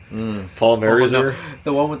one. Paul marries her.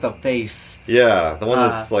 The one with the face. Yeah, the one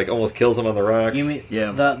that's like almost kills him on the rocks. You mean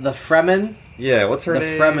Yeah. the Fremen? Yeah, what's her the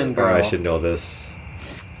name? Fremen girl. Oh, I should know this.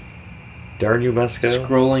 Darn you, Mesco.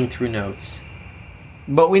 Scrolling through notes.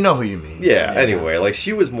 But we know who you mean. Yeah, anyway, like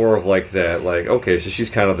she was more of like that, like, okay, so she's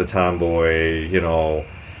kind of the tomboy, you know,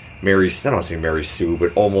 I don't say Mary Sue,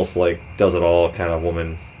 but almost like does it all kind of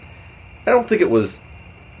woman. I don't think it was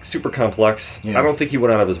super complex. Yeah. I don't think he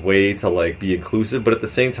went out of his way to like be inclusive, but at the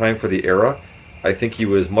same time for the era, I think he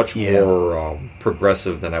was much more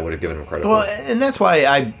progressive than I would have given him credit Well, for. and that's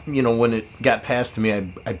why when it got passed to me,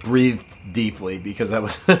 I breathed deeply because I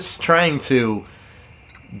was just trying to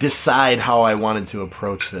decide how I wanted to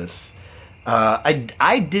approach this.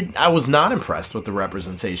 I was not impressed with the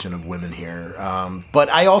representation of women here, but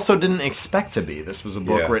I also didn't expect to be. This was a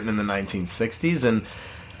book written in the 1960s, and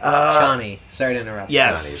Chani. Sorry to interrupt.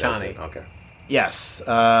 Yes. Chani. Okay. yes,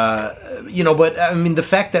 but I mean the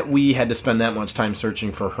fact that we had to spend that much time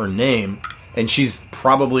searching for her name, and she's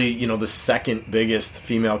probably the second biggest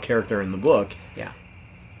female character in the book. Yeah.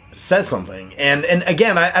 Says something. And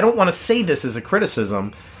again, I don't want to say this as a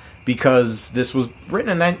criticism because this was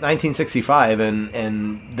written in 1965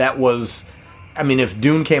 and that was, I mean, if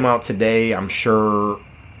Dune came out today, I'm sure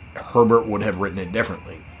Herbert would have written it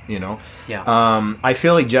differently, Yeah. I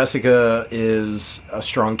feel like Jessica is a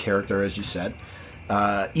strong character, as you said.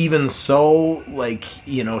 Even so, like,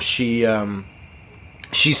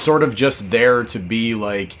 she's sort of just there to be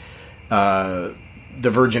like, the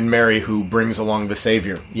Virgin Mary who brings along the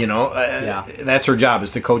Savior, That's her job,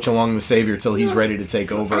 is to coach along the Savior till he's ready to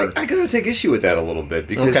take over. I gotta take issue with that a little bit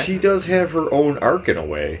because she does have her own arc in a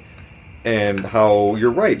way, and how you're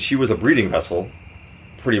right, she was a breeding vessel,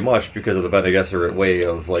 pretty much because of the Bene Gesserit way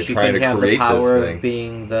of like She trying can to have create the power this thing. of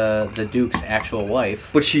being the Duke's actual wife.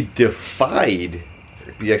 But she defied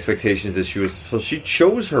the expectations that she was. So she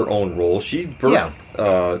chose her own role. She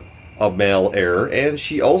birthed a male heir, and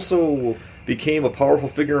she also became a powerful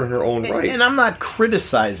figure in her own right. And I'm not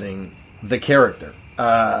criticizing the character.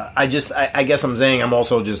 I guess I'm saying I'm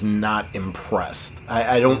also just not impressed.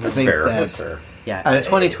 I don't think fair. that. That's fair. Yeah, in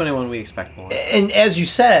 2021 we expect more. And as you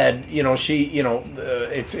said, she,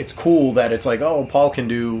 it's cool that it's like, oh, Paul can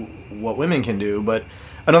do what women can do, but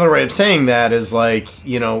another way of saying that is like,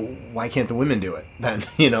 why can't the women do it then?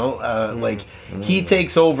 Like he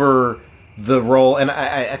takes over the role, and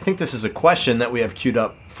I think this is a question that we have queued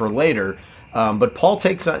up for later. But Paul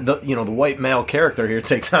takes on the white male character here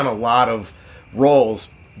takes on a lot of roles,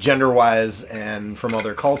 gender-wise and from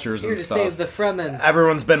other cultures Here and to stuff. save the Fremen.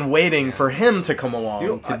 Everyone's been waiting for him to come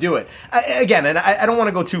along to do it. I don't want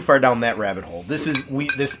to go too far down that rabbit hole. This is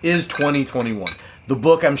 2021. The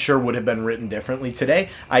book, I'm sure, would have been written differently today.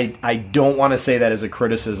 I don't want to say that as a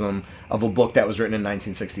criticism of a book that was written in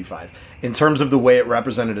 1965. In terms of the way it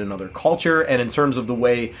represented another culture, and in terms of the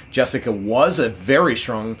way Jessica was a very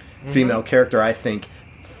strong female character, I think,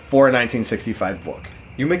 for a 1965 book.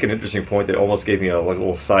 You make an interesting point that almost gave me a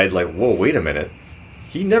little side, like, whoa, wait a minute.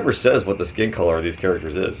 He never says what the skin color of these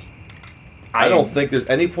characters is. I don't think there's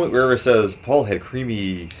any point where it says Paul had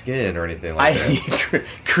creamy skin or anything like that.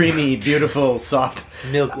 Creamy, beautiful, soft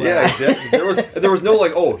Milk. Yeah, exactly. There was no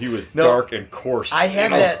like, oh, he was dark and coarse. I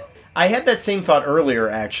had that same thought earlier,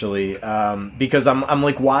 actually, because I'm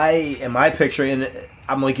like, why am I picturing? And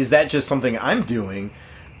I'm like, is that just something I'm doing?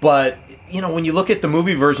 But when you look at the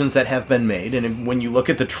movie versions that have been made, and when you look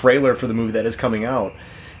at the trailer for the movie that is coming out,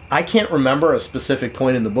 I can't remember a specific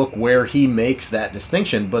point in the book where he makes that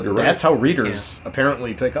distinction. But that's how readers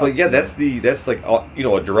apparently pick up. But yeah, that's like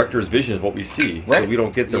a director's vision is what we see, so we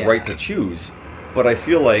don't get the right to choose. But I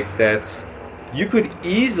feel like you could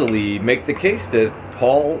easily make the case that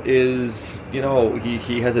Paul is,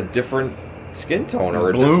 he has a different skin tone or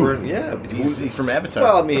a blue. different, He's from Avatar.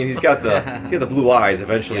 Well, I mean, he's got the blue eyes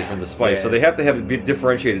eventually from the spice, so they have to have it be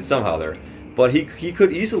differentiated somehow there. But he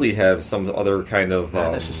could easily have some other kind of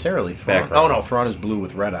Not necessarily Thrawn. background. Oh no, Thrawn is blue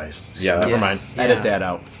with red eyes. Yeah. Never Yes. mind. Yeah. Edit that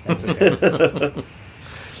out. That's okay.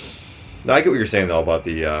 No, I get what you're saying though about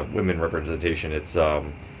the women representation.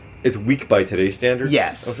 It's weak by today's standards.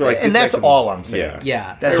 Yes, So, like, and that's all I'm saying. Yeah,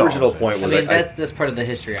 Yeah. That's the all original I'm point I was mean, like, that's part of the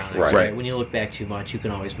histrionics, Right. right? Right. When you look back too much, you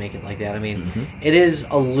can always make it like that. I mean, Mm-hmm. it is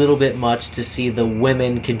a little bit much to see the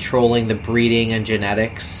women controlling the breeding and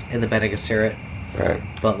genetics in the Bene Gesserit, right.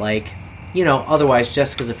 but like, you know, otherwise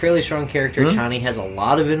Jessica's a fairly strong character. Mm-hmm. Chani has a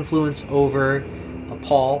lot of influence over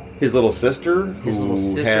Paul. His little sister, His who little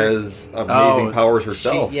sister. has amazing Oh, powers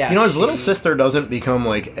herself. yeah. You know, his she- little sister doesn't become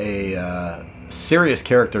like a serious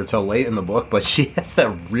character till late in the book, but she has that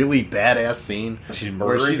really badass scene She's where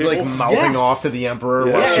murdering she's like people. mouthing Yes. off to the Emperor.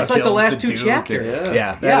 Yeah. while Yeah, she it's like the kills last two Duke. chapters.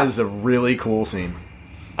 Yeah, that Yeah. is a really cool scene.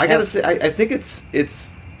 I gotta say, I think it's.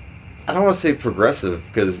 I don't want to say progressive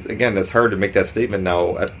because again, it's hard to make that statement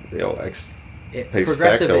now. Post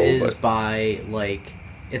Progressive facto, is but- by like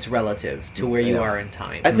it's relative to where you Yeah. are in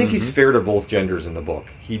time. I think he's fair to both genders in the book.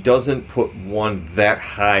 He doesn't put one that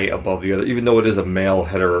high above the other, even though it is a male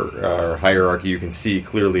hierarchy. You can see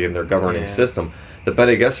clearly in their governing Yeah. system. The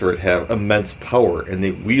Bene Gesserit have immense power, and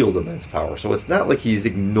they wield immense power. So it's not like he's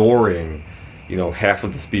ignoring, half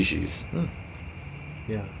of the species,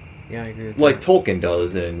 yeah, I agree with like Tolkien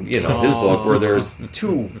does in his book, where there's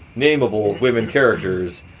 2 nameable women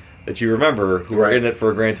characters that you remember who are Right. in it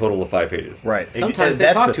for a grand total of 5 pages. Right. Sometimes they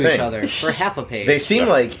That's talk the to each thing. other for half a page. They seem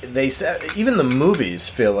Yeah. like even the movies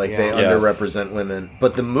feel like they Yeah. Yes. underrepresent women,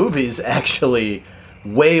 but the movies actually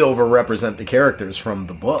way overrepresent the characters from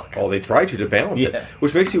the book. Oh, they try to balance it, Yeah.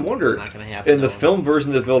 which makes you wonder. It's not gonna happen, In the though. film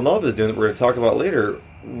version that Villeneuve is doing, that we're going to talk about later,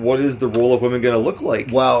 what is the role of women going to look like?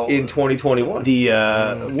 Well, in 2021, The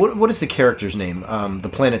what is the character's name? The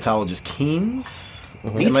planetologist Keynes.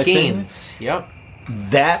 Meet Am I saying Keynes. Yep.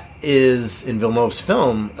 that is in Villeneuve's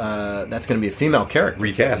film. That's going to be a female character.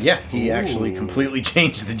 Recast. Yeah, he Ooh. actually completely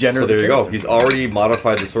changed the gender. so of the there you go. character. He's already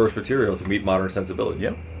modified the source material to meet modern sensibilities.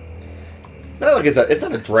 Yep. Not like it's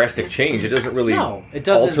not a drastic change. It doesn't really No, it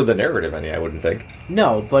doesn't- alter the narrative any. I wouldn't think.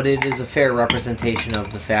 No, but it is a fair representation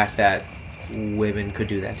of the fact that women could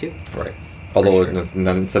do that too. Right. Although sure.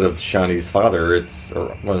 instead of Shani's father,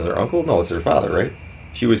 what is her uncle? No, it's her father, right?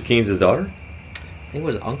 She was Keynes' daughter, I think it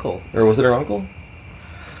was Uncle. or was it her uncle?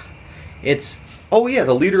 It's Oh yeah,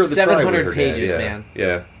 the leader of the tribe was 700 her dad, pages, yeah. man.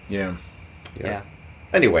 Yeah. Yeah. yeah.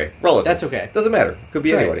 Anyway, relative. That's okay. Doesn't matter. Could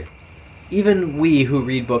be That's right. anybody. Even we who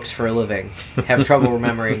read books for a living have trouble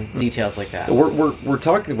remembering details like that. We're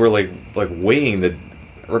talking. We're like weighing the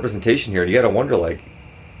representation here, and you got to wonder like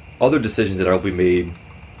other decisions that will be made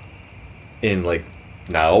in like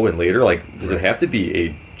now and later. Like, does it have to be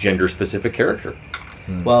a gender specific character?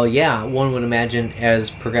 Well, yeah, one would imagine as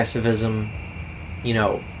progressivism,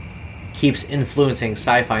 keeps influencing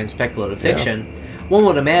sci-fi and speculative fiction, one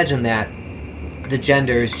would imagine that the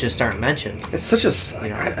genders just aren't mentioned. It's such a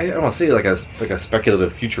I don't want to say like a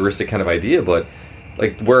speculative futuristic kind of idea, but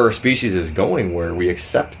like where our species is going, where we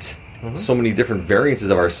accept so many different variances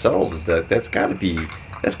of ourselves that's got to be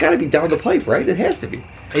down the pipe, right? It has to be.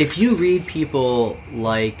 If you read people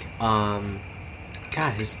like,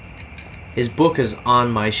 God, his book is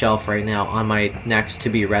on my shelf right now, on my next to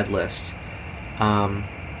be read list.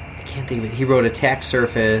 I can't think of it. He wrote Attack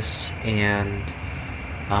Surface, and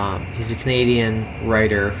he's a Canadian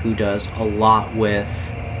writer who does a lot with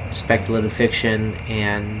speculative fiction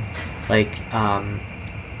and like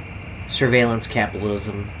surveillance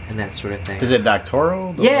capitalism and that sort of thing. Is it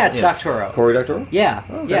Doctorow? Yeah, it's Doctorow. Cory Doctorow? Yeah,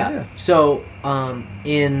 Okay, yeah. yeah. So,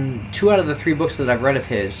 in 2 out of the 3 books that I've read of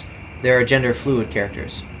his, there are gender fluid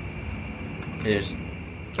characters. There's,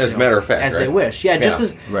 As a matter of fact, as right? they wish. Yeah, just Yeah.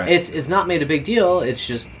 as Right. it's not made a big deal. It's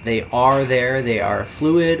just they are there. They are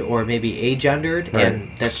fluid or maybe agendered, Right.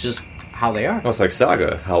 and that's just how they are. No, it's like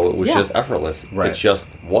Saga, how it was Yeah. just effortless. Right. It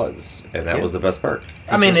just was, and that Yeah. was the best part.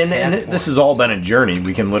 I mean, just and had this forms. has all been a journey.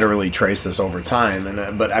 We can literally trace this over time.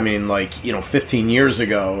 But I mean, 15 years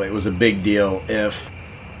ago, it was a big deal if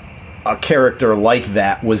a character like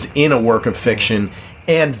that was in a work of fiction,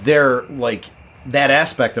 and that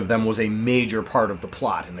aspect of them was a major part of the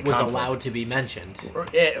plot in the Was conflict. allowed to be mentioned.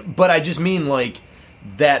 But I just mean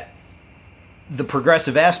that. The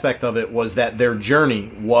progressive aspect of it was that their journey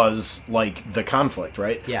was the conflict,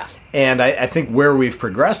 right? Yeah. And I think where we've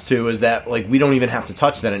progressed to is that we don't even have to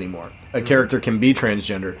touch that anymore. A character can be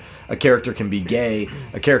transgender, a character can be gay,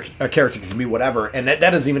 a character can be whatever, and that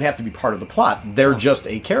doesn't even have to be part of the plot. They're just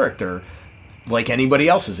a character, like anybody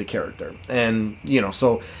else is a character. And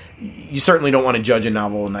so you certainly don't want to judge a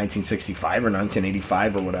novel in 1965 or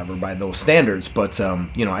 1985 or whatever by those standards. But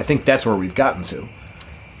I think that's where we've gotten to.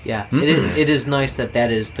 Yeah, it is nice that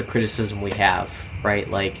is the criticism we have, right?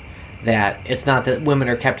 Like, that it's not that women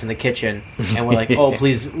are kept in the kitchen and we're like, oh,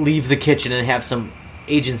 please leave the kitchen and have some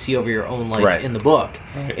agency over your own life in the book.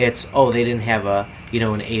 Right. It's, they didn't have an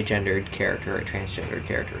agendered character or a transgendered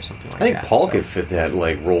character or something like that. I think Paul could fit that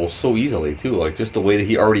role so easily too, like just the way that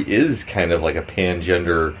he already is kind of like a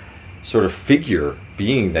pangender sort of figure,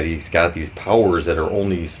 being that he's got these powers that are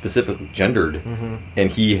only specifically gendered, and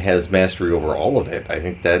he has mastery over all of it. I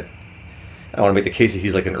think that I don't want to make the case that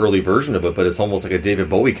he's like an early version of it, but it's almost like a David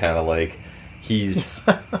Bowie kind of like. He's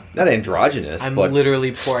not androgynous. I'm but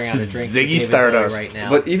literally pouring out a drink. Ziggy Stardust right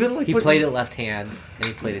now. But even like he played it left hand, and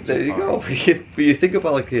he played it too far. There you go. But you think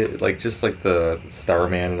about the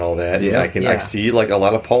Starman and all that. Yeah, I see like a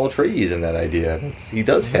lot of Paul Atreides in that idea. He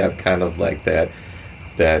does have kind of like that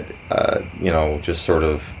just sort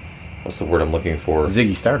of, what's the word I'm looking for?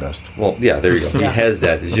 Ziggy Stardust. Well, yeah, there you go. He has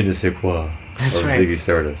that je ne sais quoi. That's right. Ziggy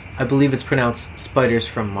Stardust. I believe it's pronounced Spiders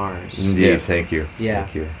from Mars. Indeed, yeah. Thank you. Yeah.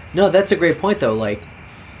 Thank you. No, that's a great point, though. Like,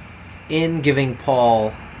 in giving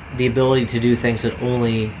Paul the ability to do things that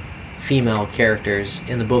only female characters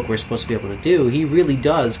in the book were supposed to be able to do, he really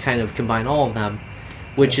does kind of combine all of them,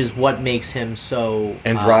 which is what makes him so...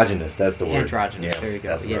 androgynous, that's the word. Androgynous, there you go.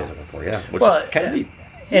 That's what I was looking for, yeah. Which Well, is kind of neat.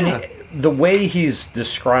 And the way he's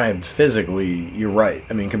described physically, you're right.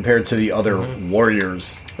 I mean, compared to the other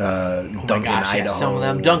warriors, Duncan, Idaho. Some of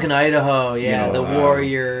them. Duncan, Idaho, the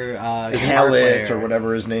warrior... Hallett, or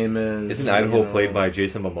whatever his name is. Isn't Idaho played by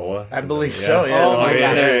Jason Momoa? I believe so, yeah. Oh, my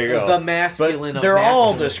God. There you go. The masculine But they're of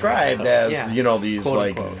all masculine. described as, these, Quote,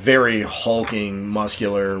 like, unquote. very hulking,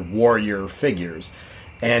 muscular warrior figures.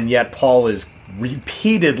 And yet Paul is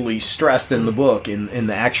repeatedly stressed in the book, in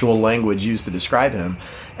the actual language used to describe him,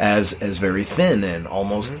 as very thin and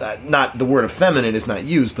almost... not the word effeminate is not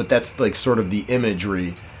used, but that's, like, sort of the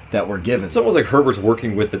imagery that we're given. It's almost like Herbert's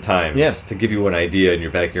working with the times to give you an idea in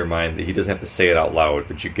your back of your mind that he doesn't have to say it out loud,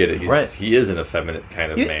 but you get it. He is an effeminate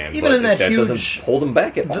kind of man. Even but in that huge, doesn't hold him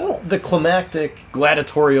back at all. The climactic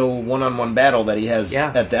gladiatorial one-on-one battle that he has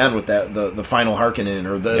at the end with the final Harkonnen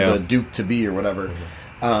or the Duke to be or whatever.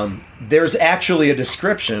 There's actually a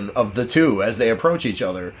description of the two as they approach each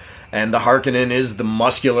other. And the Harkonnen is the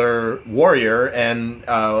muscular warrior, and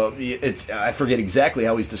I forget exactly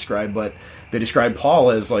how he's described, but they describe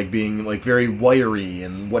Paul as like being like very wiry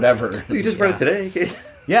and whatever. You just read it today.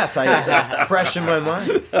 Yes, it's fresh in my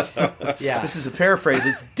mind. Yeah, this is a paraphrase.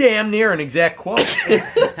 It's damn near an exact quote.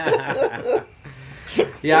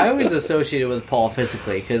 Yeah, I always associate it with Paul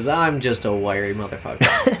physically because I'm just a wiry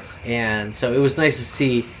motherfucker, and so it was nice to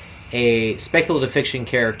see a speculative fiction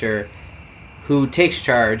character who takes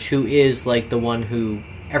charge, who is like the one who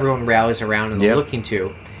everyone rallies around and they're looking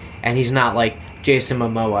to, and he's not like Jason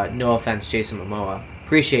Momoa. No offense, Jason Momoa.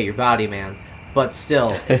 Appreciate your body, man, but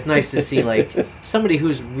still, it's nice to see like somebody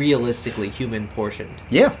who's realistically human portioned.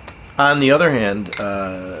 Yeah. On the other hand,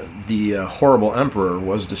 the horrible emperor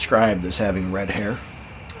was described as having red hair.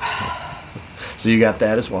 So you got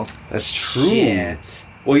that as well. That's true. Shit.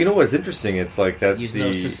 Well, you know what's interesting? It's like that's using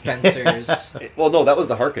those suspensors. Well, no, that was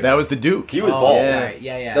the Harkonnen. That was the Duke. He was bald. Sorry.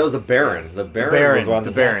 Yeah. That was the Baron. The Baron was on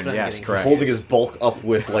the Baron, Baron, yes, correct. holding his bulk up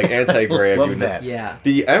with like anti-grav Love units. that. Yeah.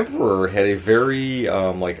 The Emperor had a very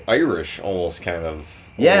like Irish almost kind of.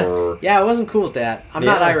 Yeah. I wasn't cool with that. I'm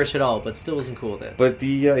not Irish at all, but still wasn't cool with it. But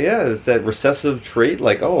the it's that recessive trait.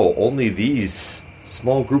 Like, only these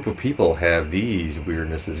small group of people have these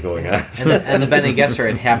weirdnesses going on. And the Bene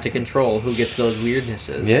Gesserit have to control who gets those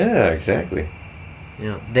weirdnesses. Yeah, exactly.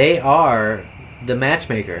 They are the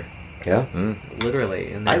matchmaker. Yeah,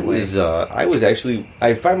 literally. In I that way. was actually.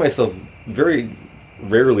 I find myself very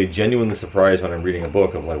rarely genuinely surprised when I'm reading a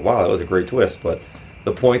book of like, wow, that was a great twist. But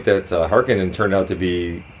the point that Harkonnen turned out to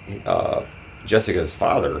be Jessica's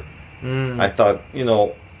father, I thought,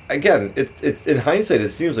 again, it's in hindsight, it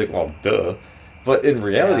seems like, well, duh. But in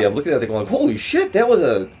reality, I'm looking at it going, like, holy shit, that was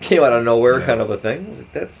came out of nowhere kind of a thing. I was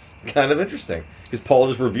like, that's kind of interesting. Because Paul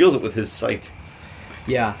just reveals it with his sight.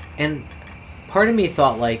 Yeah, and part of me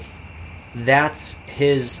thought, like, that's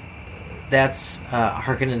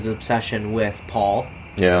Harkonnen's obsession with Paul.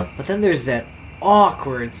 Yeah. But then there's that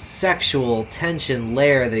awkward sexual tension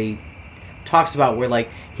layer that he talks about where, like,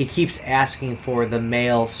 he keeps asking for the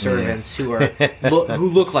male servants who are who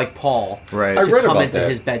look like Paul to come into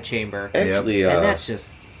his bedchamber. Actually, and that's just...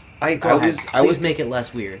 Please make it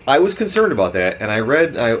less weird. I was concerned about that, and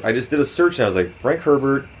I just did a search, and I was like, Frank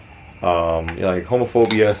Herbert, like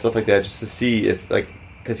homophobia, stuff like that, just to see if, like,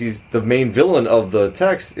 because he's the main villain of the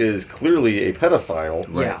text is clearly a pedophile.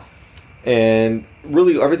 Right. Yeah. And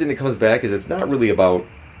really, everything that comes back is it's not really about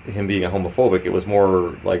him being a homophobic. It was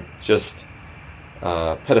more like just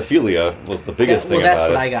pedophilia was the biggest thing that's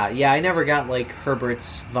about what it. I got. Yeah, I never got like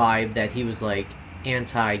Herbert's vibe that he was like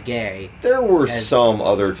anti-gay. There were some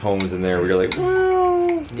other tones in there where you're like,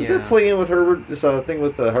 well, is that playing with Herbert, this thing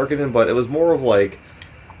with Harkonnen? But it was more of like,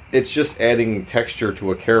 it's just adding texture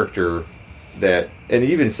to a character that, and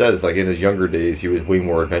he even says, like, in his younger days, he was way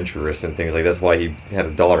more adventurous and things like that's why he had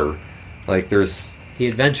a daughter. Like, he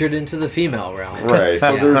adventured into the female realm. Right,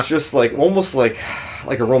 so there's just, like, almost like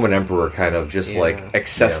a Roman emperor kind of, just, like,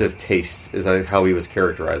 excessive tastes is how he was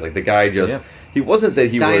characterized. Like, the guy just, he wasn't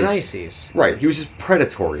that he Dionysus. was... Right, he was just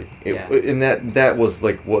predatory. And that was,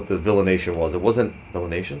 like, what the villanation was. It wasn't...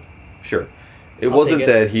 Villanation? Sure. It wasn't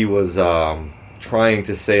that he was... trying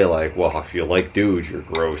to say, like, well, if you like dudes, you're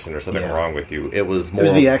gross and there's something wrong with you. It was more... It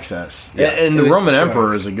was the excess. Yes. And the Roman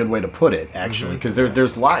Emperor is a good way to put it, actually, because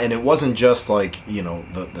there's a lot, and it wasn't just, like, you know,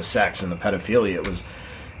 the sex and the pedophilia.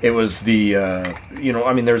 It was the, you know,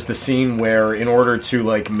 I mean, there's the scene where, in order to,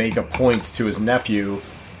 like, make a point to his nephew,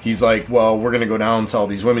 he's like, well, we're going to go down to all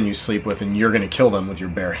these women you sleep with, and you're going to kill them with your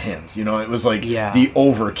bare hands. You know, it was, like, the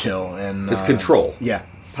overkill. And it's control. Yeah.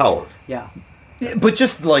 Power. Yeah. But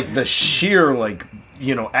just, like, the sheer, like,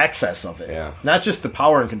 you know, excess of it. Yeah. Not just the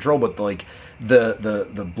power and control, but, like,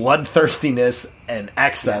 the bloodthirstiness and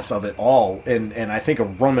excess of it all. And I think a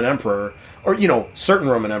Roman emperor, or, you know, certain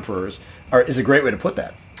Roman emperors, is a great way to put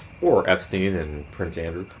that. Or Epstein and Prince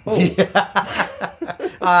Andrew. Oh.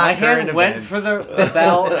 My hand went for the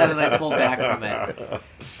bell, and then I pulled back from it.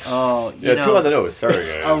 Oh, you know, too on the nose. Sorry,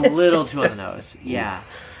 guys. A little too on the nose. Yeah.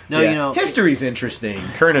 No, you know, history's interesting.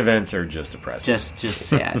 Current events are just depressing. Just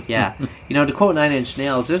sad. Yeah. You know, to quote Nine Inch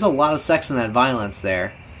Nails, there's a lot of sex and that violence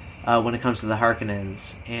there when it comes to the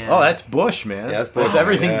Harkonnens. And that's Bush, man. Yeah, that's Bush. That's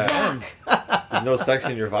everything's done. There's no sex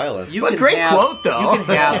in your violence. Quote, though. You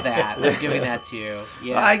can have that. I'm giving that to you.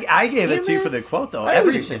 Yeah. I gave it to you for the quote, though. I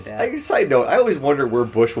appreciate that. Side note, I always wonder where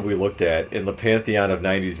Bush will be looked at in the pantheon of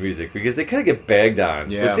 90s music, because they kind of get bagged on.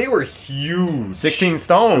 Yeah. But they were huge. 16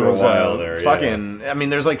 Stone was a while there. Fucking, I mean,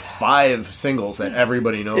 there's like 5 singles that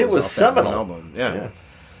everybody knows. It was seminal. Album. Yeah.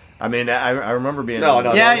 I mean, I remember being... No.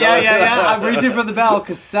 I'm reaching for the bell,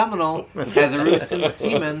 because seminal has a roots in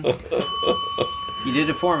semen. You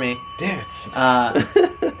did it for me. Damn it.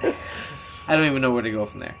 I don't even know where to go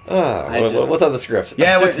from there. What's on the script?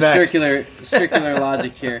 Yeah, what's next? Circular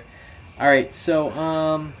logic here. All right,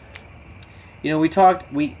 so, you know,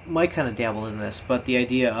 we might kind of dabble in this, but the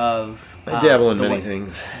idea of... I dabble in many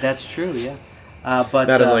things. That's true, yeah. But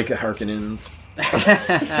not unlike the Harkonnens.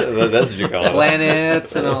 That's what you call it.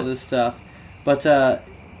 Planets and all this stuff. But,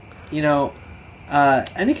 you know,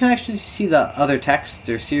 any connections you see the other texts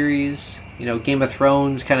or series? You know, Game of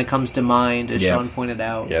Thrones kind of comes to mind, as Sean pointed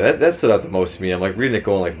out. Yeah, that stood out the most to me. I'm like reading it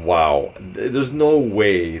going like, wow, there's no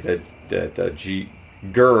way that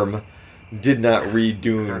Gurm did not read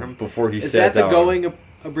Dune before he sat down. Is that the going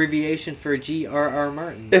abbreviation for G.R.R.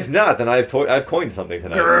 Martin? If not, then I've coined something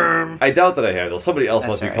tonight. Gurm. I doubt that I have, though. Somebody else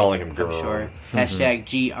must be calling him Gurm. I'm sure. Hashtag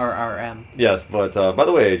GRRM. Yes, but by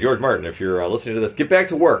the way, George Martin, if you're listening to this, get back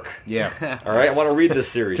to work. Yeah. All right? I want to read this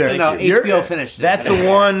series. Thank you. HBO finished it. That's the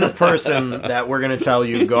one person that we're going to tell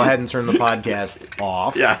you, go ahead and turn the podcast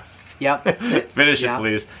off. Yes. Yep. Finish it,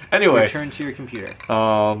 please. Anyway. Return to your computer.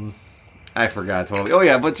 I forgot totally. Oh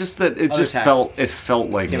yeah, but just that it just felt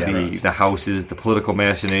like the houses, the political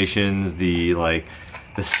machinations, the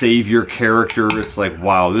savior character. It's like,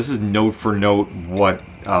 wow, this is note for note what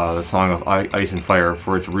the Song of Ice and Fire,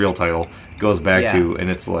 for its real title, goes back to, and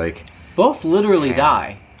it's like both literally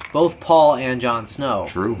die. Both Paul and Jon Snow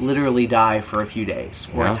literally die for a few days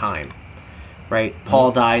or a time. Right,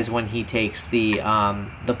 Paul dies when he takes the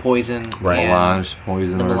poison, melange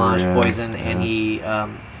poison, and he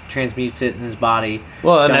transmutes it in his body.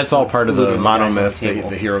 Well, and that's all part of the monomyth,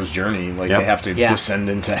 the hero's journey. Like they have to descend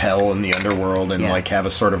into hell and the underworld and like have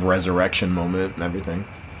a sort of resurrection moment and everything.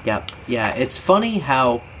 Yep. Yeah, it's funny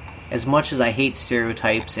how, as much as I hate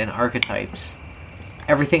stereotypes and archetypes,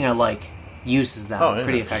 everything I like uses them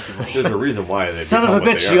pretty effectively. There's a reason why they son of a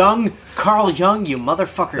bitch, Carl Jung, you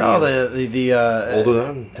motherfucker. No, the older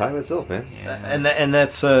than time itself, man. Yeah. And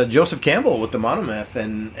that's Joseph Campbell with the monomyth,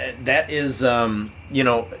 and that is you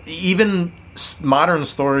know, even modern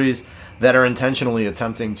stories that are intentionally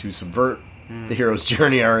attempting to subvert the hero's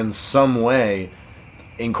journey are in some way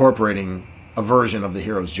incorporating a version of the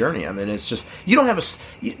hero's journey. I mean, it's just you don't have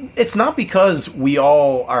it's not because we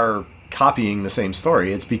all are copying the same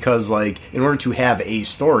story. It's because, like, in order to have a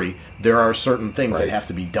story, there are certain things that have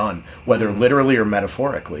to be done, whether literally or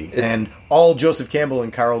metaphorically. And all Joseph Campbell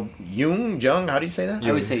and Carl Jung, how do you say that? I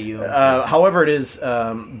always say Jung. However it is,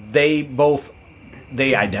 they both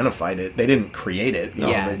they identified it. They didn't create it. You know,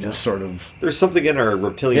 Yeah, they just sort of... There's something in our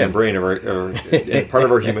reptilian brain, or in part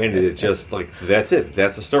of our humanity, that just like that's it.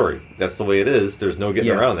 That's the story. That's the way it is. There's no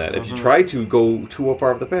getting around that. If you try to go too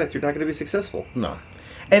far off the path, you're not going to be successful. No.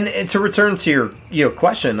 And to return to your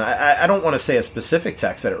question, I don't want to say a specific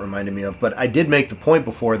text that it reminded me of, but I did make the point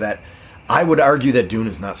before that I would argue that Dune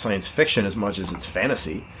is not science fiction as much as it's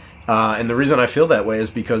fantasy. And the reason I feel that way is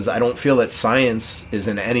because I don't feel that science is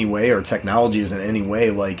in any way, or technology is in any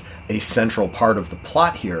way, like a central part of the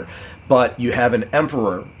plot here. But you have an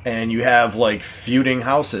emperor, and you have like feuding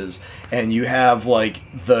houses, and you have like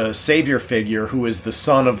the savior figure who is the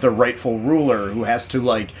son of the rightful ruler who has to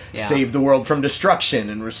like save the world from destruction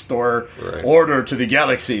and restore order to the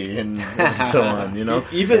galaxy and so on. You know,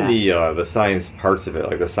 even the science parts of it,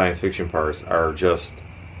 like the science fiction parts, are just.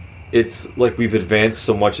 It's like we've advanced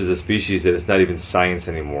so much as a species that it's not even science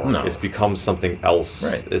anymore. No. It's become something else.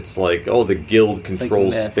 Right. It's like, oh, the guild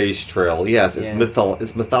controls like myth. space trail. Yes, it's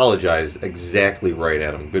it's mythologized. Exactly right,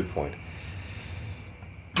 Adam. Good point.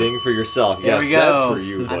 Ding for yourself. There yes, we go. that's for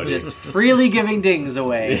you, buddy. I'm just freely giving dings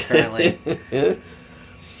away currently.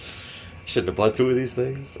 Shouldn't have bought 2 of these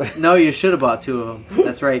things. No, you should have bought 2 of them.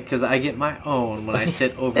 That's right, because I get my own when I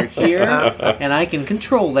sit over here, and I can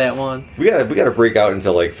control that one. We gotta break out into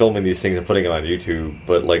like filming these things and putting them on YouTube,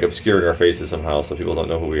 but like obscuring our faces somehow so people don't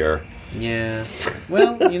know who we are. Yeah.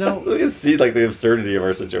 Well, you know, So we can see like the absurdity of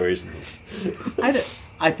our situations.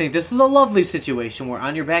 I think this is a lovely situation. We're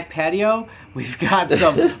on your back patio. We've got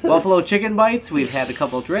some buffalo chicken bites. We've had a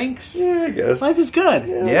couple drinks. Yeah, I guess. Life is good.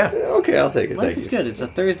 Yeah. Okay, I'll take it. Life Thank is you. good. It's a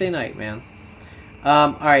Thursday night, man.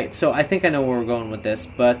 All right, so I think I know where we're going with this,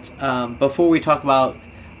 but before we talk about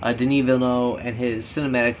Denis Villeneuve and his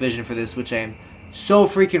cinematic vision for this, which I am so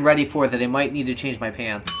freaking ready for that I might need to change my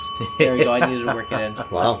pants. There we go. I needed to work it in.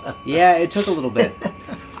 Wow. Yeah, it took a little bit.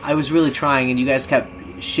 I was really trying, and you guys kept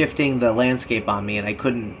shifting the landscape on me, and I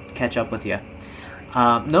couldn't catch up with you.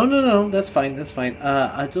 No, that's fine. Let's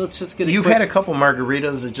just get. You've had a couple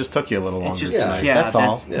margaritas. It just took you a little longer tonight. That's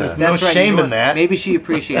all. There's no right. shame in that. Maybe she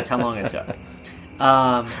appreciates how long it took.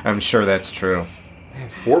 I'm sure that's true.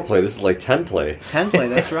 4-play. This is like 10-play. 10-play.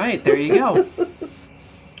 That's right. There you go.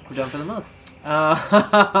 We're done for the month.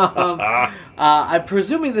 I'm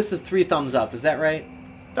presuming this is 3 thumbs up. Is that right?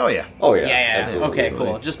 Oh yeah. Oh yeah. Yeah. Absolutely. Okay,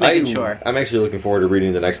 cool. Just making sure. I'm actually looking forward to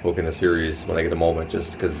reading the next book in the series when I get a moment,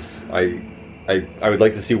 just because I would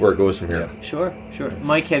like to see where it goes from here. Sure.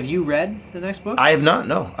 Mike, have you read the next book? I have not.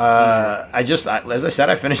 No. As I said,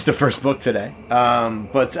 I finished the first book today.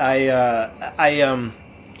 But I've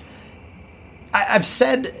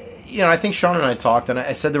said, I think Sean and I talked, and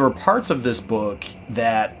I said there were parts of this book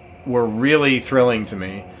that were really thrilling to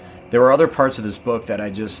me. There were other parts of this book that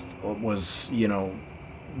I just was,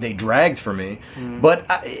 they dragged for me. But,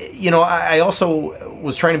 I also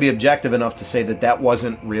was trying to be objective enough to say that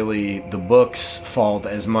wasn't really the book's fault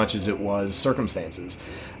as much as it was circumstances.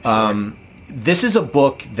 Sure. This is a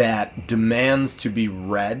book that demands to be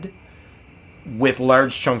read with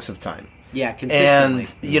large chunks of time. Yeah,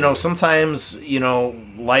 consistently. And, sometimes,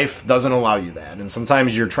 life doesn't allow you that. And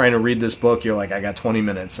sometimes you're trying to read this book, you're like, I got 20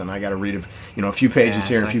 minutes, and I got to read, a few pages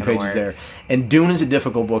here and a few pages there. And Dune is a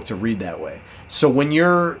difficult book to read that way. So when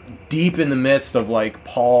you're deep in the midst of, like,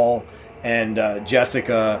 Paul and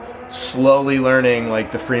Jessica slowly learning,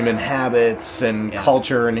 like, the Freeman habits and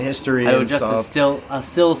culture and history and stuff. Just a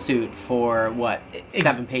still suit for,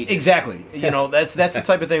 7 pages? Exactly. That's the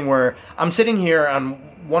type of thing where I'm sitting here on...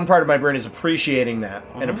 One part of my brain is appreciating that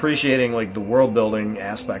and appreciating like the world building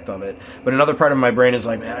aspect of it, but another part of my brain is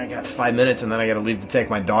like, man, I got 5 minutes and then I got to leave to take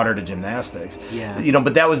my daughter to gymnastics. Yeah.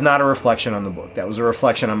 But that was not a reflection on the book. That was a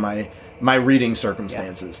reflection on my reading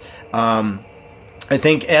circumstances. Yeah. I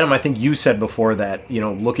think Adam, you said before that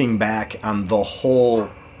looking back on the whole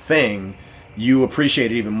thing, you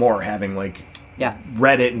appreciate it even more having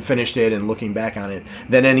read it and finished it and looking back on it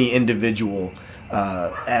than any individual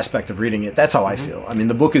aspect of reading it. That's how I feel. I mean,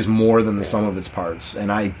 the book is more than the sum of its parts,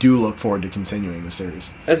 and I do look forward to continuing the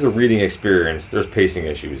series. As a reading experience, there's pacing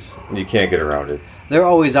issues. You can't get around it. There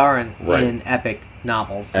always are in epic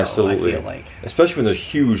novels, though, absolutely. I feel like. Especially when there's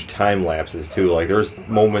huge time lapses, too. Like, there's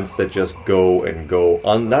moments that just go and go.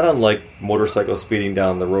 Not unlike motorcycles speeding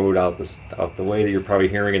down the road out the way that you're probably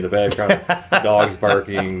hearing in the background. Dogs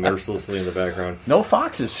barking mercilessly in the background. No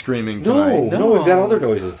foxes screaming tonight. No, we've got other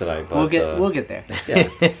noises tonight. But, we'll get there. Yeah.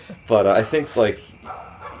 But I think, like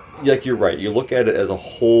you're right. You look at it as a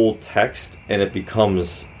whole text, and it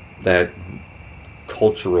becomes that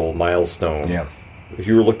cultural milestone. Yeah. If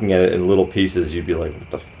you were looking at it in little pieces, you'd be like,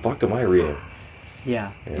 what the fuck am I reading?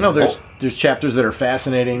 Yeah. No, there's chapters that are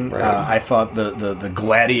fascinating. Right. I thought the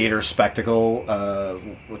gladiator spectacle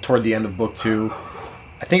toward the end of book 2.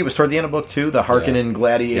 I think it was toward the end of book 2, the Harkonnen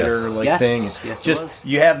gladiator thing. Yes, it just was.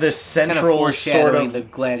 you have this central sort of the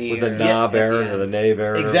gladiator With the Nah Baron or the Nay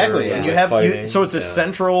Baron. exactly, and you have so it's a Yeah.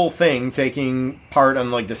 central thing taking part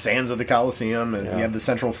on like the sands of the Colosseum, and Yeah. you have the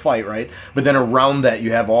central fight, right? But then around that,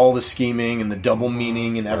 you have all the scheming and the double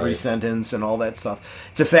meaning in every Right. sentence and all that stuff.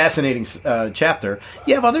 It's a fascinating chapter.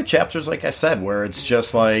 You have other chapters, like I said, where it's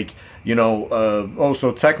just like, you know,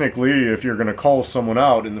 so technically, if you're going to call someone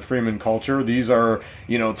out in the Freeman culture, these are,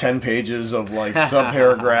 10 pages of like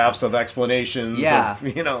subparagraphs of explanations. Yeah.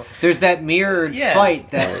 Of, There's that mirrored Yeah.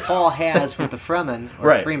 fight that Paul has with the Fremen, or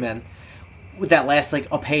Right. Freeman, that lasts like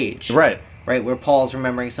a page. Right. Right, where Paul's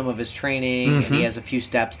remembering some of his training, and he has a few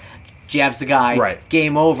steps, jabs the guy, Right.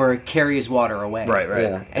 game over, carries water away. Right. Yeah.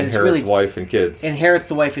 And And it's Herod's really- wife and kids. Inherits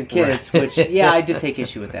the wife and kids, which, I did take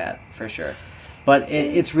issue with that, for sure. But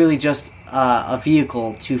it's really just a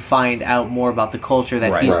vehicle to find out more about the culture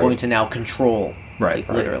that Right. he's Right. going to now control. Right. Like,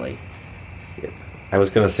 Right. literally. I was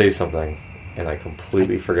going to say something, and I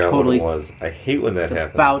completely forgot totally- what it was. I hate when that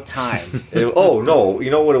happens. About time. Oh no! You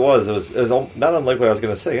know what it was? It was not unlike what I was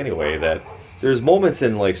going to say anyway. That there's moments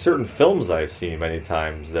in like certain films I've seen many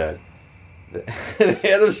times that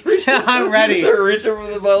Adam's reaching. I'm ready. They're reaching for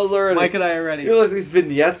the bells already. Mike and I are ready. You know, like these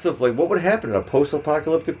vignettes of like what would happen in a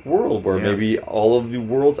post-apocalyptic world where maybe all of the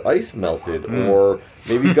world's ice melted, or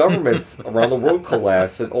maybe governments around the world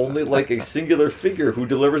collapse, and only like a singular figure who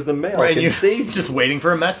delivers the mail Right, can you're save you. just waiting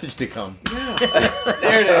for a message to come.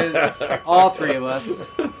 There it is. All three of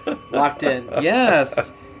us locked in.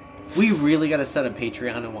 Yes. We really got to set a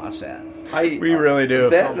Patreon and watch that. We really do.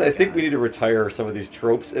 That, Oh my I think God. we need to retire some of these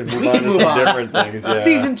tropes and move We on can to move some on. different things. Yeah.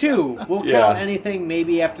 Season 2. We'll Yeah. count anything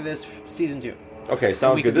maybe after this season 2. Okay,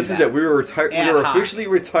 sounds We good. can This do is that. it. We were we Ad were hoc. officially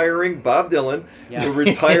retiring Bob Dylan. Yeah. We're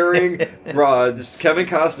retiring Kevin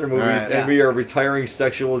Costner movies, Right. and Yeah. we are retiring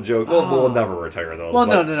sexual jokes. Well, we'll never retire those. Well,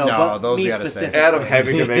 but no, No, but those me you gotta save. specifically. Adam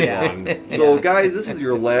having to make Yeah. one. So, guys, this is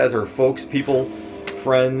your last, or folks, people,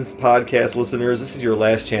 friends, podcast listeners, this is your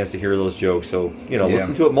last chance to hear those jokes. So,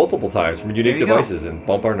 listen to it multiple times from unique you go. devices and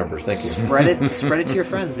bump our numbers. Thank you. Spread it to your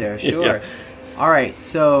friends there. Sure. Yeah. All right.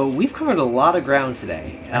 So we've covered a lot of ground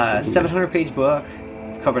today. 700-page book.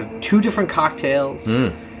 We've covered 2 different cocktails.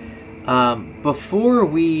 Before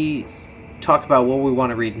we talk about what we want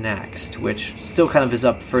to read next, which still kind of is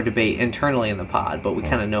up for debate internally in the pod, but we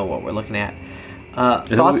kind of know what we're looking at.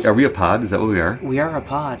 Thoughts? Are we a pod? Is that what we are? We are a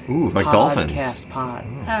pod. Ooh, like dolphins. Podcast pod.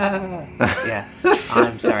 Yeah.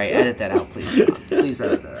 I'm sorry. Edit that out, please, John. Please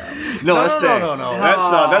edit that out. No,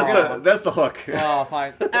 no. That's the hook. Oh,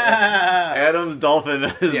 fine. Adam's dolphin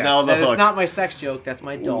is now the That hook. is not my sex joke. That's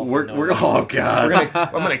my dolphin. We're noise. oh god.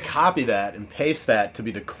 I'm gonna copy that and paste that to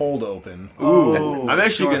be the cold open. Ooh, I'm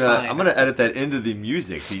actually sure, fine. I'm gonna edit that into the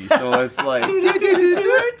music, so it's like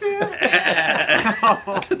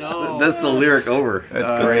No. that's the lyric over. That's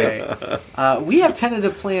All great. right. We have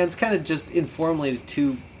tentative plans, kind of just informally,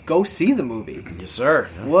 to go see the movie. Yes, sir.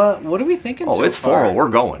 What are we thinking? Oh, so it's far? formal. We're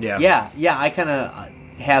going. Yeah. Yeah. I kind of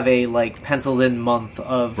have a penciled in month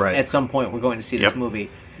of Right. at some point we're going to see this Yep. movie.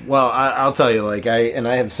 Well, I'll tell you,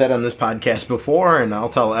 I have said on this podcast before, and I'll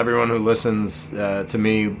tell everyone who listens to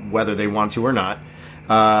me, whether they want to or not.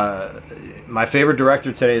 My favorite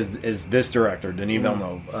director today is this director, Denis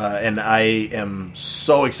Villeneuve, and I am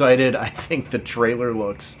so excited. I think the trailer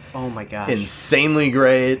looks Oh my gosh. insanely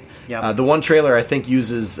great. Yep. The one trailer I think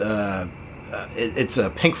uses it's a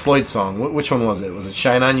Pink Floyd song. Which one was it? Was it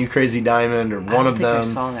 "Shine On You Crazy Diamond" or I one don't of think them? I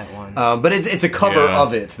saw that one. But it's a cover Yeah.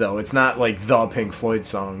 of it, though. It's not like the Pink Floyd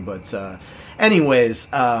song. But anyways,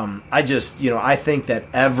 I just, I think that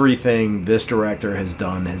everything this director has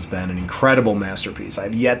done has been an incredible masterpiece.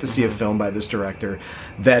 I've yet to see a film by this director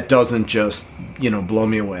that doesn't just, blow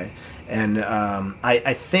me away. And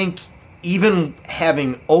I think even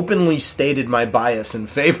having openly stated my bias in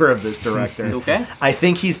favor of this director, Okay. I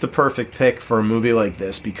think he's the perfect pick for a movie like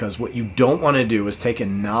this, because what you don't want to do is take a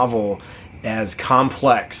novel as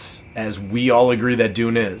complex as we all agree that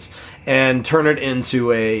Dune is and turn it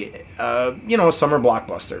into a summer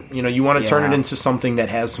blockbuster. You want to turn it Yeah. into something that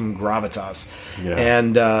has some gravitas. Yeah.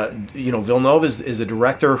 And Villeneuve is a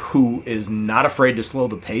director who is not afraid to slow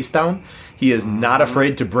the pace down. He is not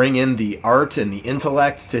afraid to bring in the art and the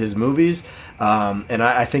intellect to his movies. And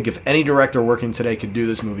I think if any director working today could do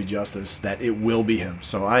this movie justice, that it will be him.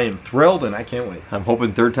 So I am thrilled, and I can't wait. I'm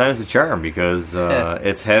hoping third time's the charm, because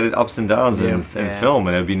it's had its ups and downs in Yeah. film,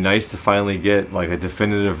 and it'd be nice to finally get like a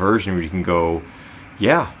definitive version where you can go,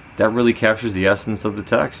 yeah, that really captures the essence of the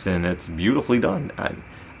text, and it's beautifully done.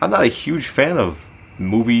 I'm not a huge fan of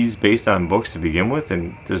movies based on books to begin with,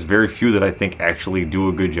 and there's very few that I think actually do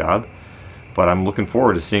a good job. But I'm looking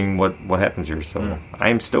forward to seeing what happens here, so I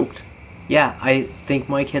am stoked. Yeah, I think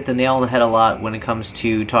Mike hit the nail on the head a lot when it comes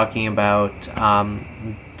to talking about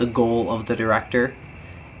the goal of the director.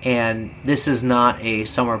 And this is not a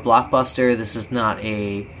summer blockbuster. This is not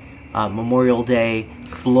a Memorial Day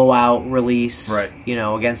blowout release, right,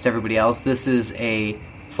 against everybody else. This is a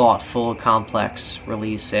thoughtful, complex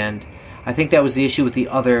release. And I think that was the issue with the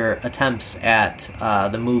other attempts at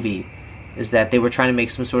the movie, is that they were trying to make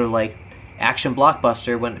some sort of like action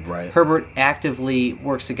blockbuster when Herbert actively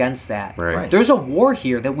works against that. Right. There's a war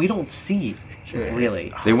here that we don't see,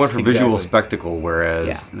 really. They went for visual spectacle,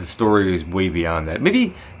 whereas the story is way beyond that.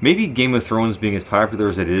 Maybe Game of Thrones, being as popular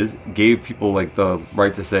as it is, gave people like the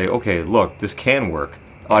right to say, okay, look, this can work.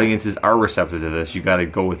 Audiences are receptive to this. You got to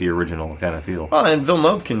go with the original kind of feel. Well, and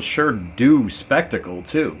Villeneuve can sure do spectacle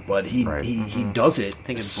too, but he does it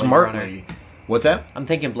smartly. What's that? I'm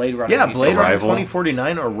thinking Blade Runner. Yeah, Blade Runner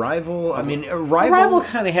 2049, Arrival. I mean, Arrival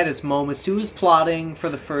kind of had its moments too. It was plotting for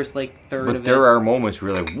the first third of it. But there are moments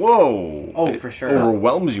where you're like, whoa! Oh, for sure.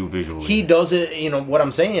 Overwhelms you visually. He does it. What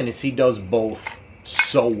I'm saying is he does both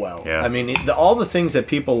so well. Yeah. I mean, all the things that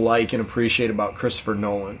people like and appreciate about Christopher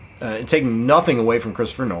Nolan, taking nothing away from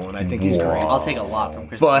Christopher Nolan, I think he's great. I'll take a lot from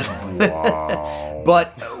Christopher Nolan.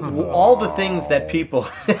 But all the things that people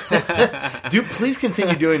please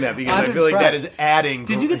continue doing that, because I feel like that is adding.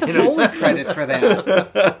 Did you get the Foley credit for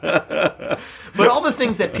that? But all the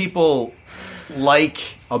things that people like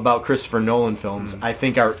about Christopher Nolan films, I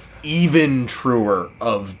think are even truer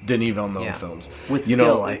of Denis Villeneuve films. With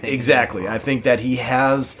skill, I think. Exactly. I think that he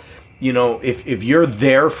has, if you're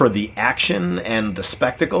there for the action and the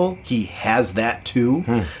spectacle, he has that too.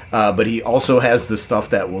 But he also has the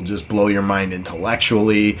stuff that will just blow your mind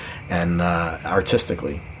intellectually and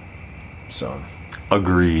artistically. So,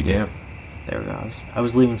 agreed. Yeah. There we go. I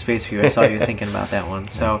was leaving space for you. I saw you thinking about that one.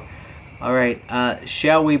 So, all right.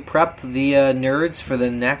 Shall we prep the nerds for the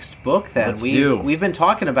next book then? Let's do. We've been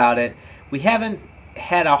talking about it. We haven't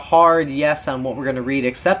had a hard yes on what we're going to read,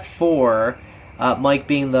 except for Mike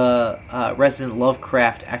being the resident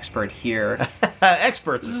Lovecraft expert here.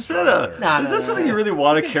 Experts. Is that something you really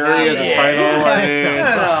want to carry as a title?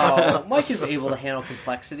 No. Mike is able to handle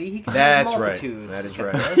complexity. He can handle multitudes. That is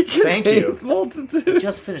right. Thank you. Multitudes.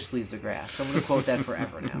 Just finished Leaves of Grass, so I'm going to quote that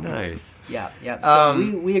forever now. Nice. Yeah.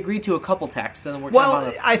 So we agreed to a couple texts, and then we're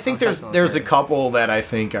I think there's a couple that I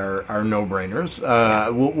think are no-brainers.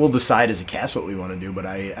 We'll decide as a cast what we want to do, but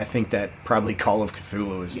I think that probably Call of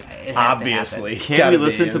Cthulhu is obviously. Can we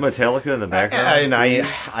listen to Metallica in the background? And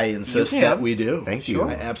I insist that we do. Thank you. Sure.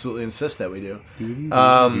 I absolutely insist that we do.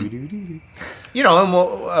 But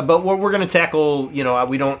what we're going to tackle,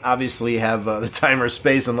 we don't obviously have the time or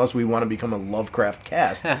space unless we want to become a Lovecraft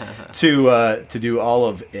cast to do all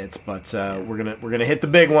of it. But we're gonna hit the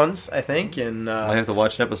big ones, I think. And I have to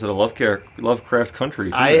watch an episode of Lovecraft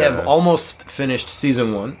Country. Too, I have almost finished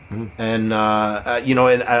season 1, and I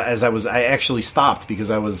actually stopped because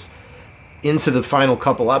I was into the final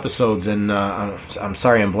couple episodes, and I'm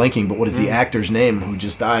sorry I'm blanking, but what is the actor's name who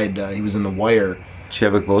just died? He was in The Wire.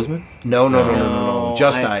 Chadwick Boseman? No.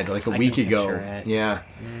 Just died like a week ago. Yeah.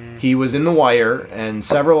 He was in The Wire and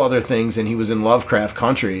several other things, and he was in Lovecraft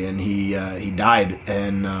Country, and he died,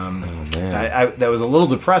 and that was a little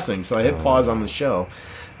depressing, so I hit pause on the show.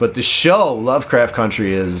 But the show Lovecraft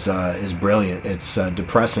Country is brilliant. It's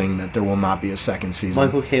depressing that there will not be a second season.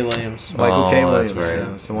 Michael K. Williams. Michael K. Williams. That's right. Yeah,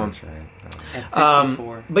 that's the one. That's right. At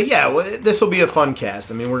 54. But yeah, this will be a fun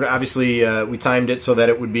cast. I mean, we're obviously we timed it so that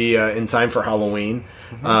it would be in time for Halloween.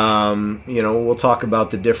 We'll talk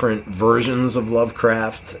about the different versions of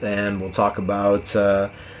Lovecraft, and we'll talk about,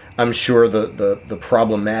 I'm sure, the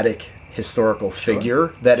problematic historical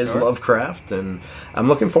figure that is Lovecraft, and I'm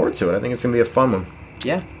looking forward to it. I think it's going to be a fun one.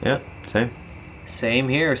 Yeah, same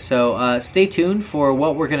here. So stay tuned for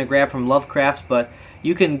what we're going to grab from Lovecraft, but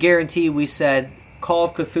you can guarantee we said Call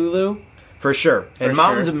of Cthulhu. For sure. And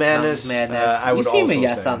Mountains of Madness, I would also say. You seem a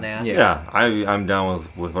yes on that. Yeah, I'm down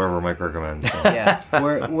with whatever Mike recommends. So. Yeah,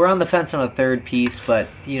 we're on the fence on a third piece, but,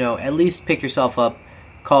 at least pick yourself up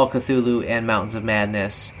Call of Cthulhu and Mountains of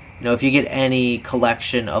Madness. If you get any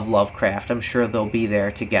collection of Lovecraft, I'm sure they'll be there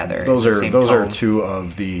together. Those are two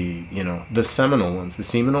of the, the seminal ones, the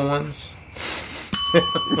seminal ones.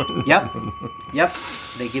 Yep.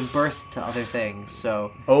 They give birth to other things.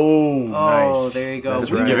 So. Oh, nice. There you go.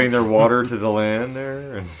 That's right. Giving their water to the land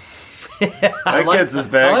there. That gets us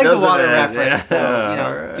back. I like the doesn't water it? reference, though. Yeah, You know,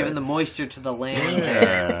 all right. giving the moisture to the land.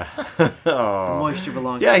 There. Yeah. The Oh. moisture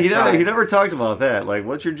belongs Yeah, to the tribe. he never talked about that. Like,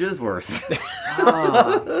 what's your jizz worth?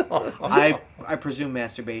 I presume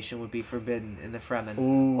masturbation would be forbidden in the Fremen.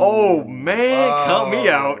 Oh man, count me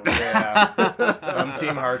out. Yeah. I'm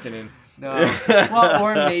Team Harkonnen. No. Well,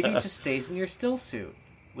 or maybe it just stays in your still suit,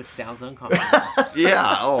 which sounds uncomfortable.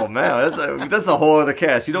 Yeah. Oh man, that's a whole other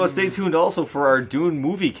cast. You know what? Stay tuned also for our Dune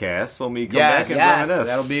movie cast when we come back and Yes. reminisce.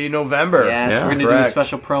 That'll be November. Yes, Yeah, we're going to do a correct.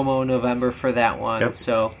 special promo in November for that one. Yep.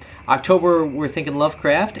 So October we're thinking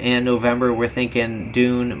Lovecraft, and November we're thinking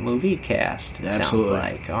Dune movie cast. It sounds Absolutely.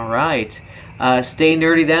 like. All right. Stay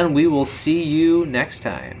nerdy then. We will see you next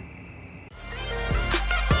time.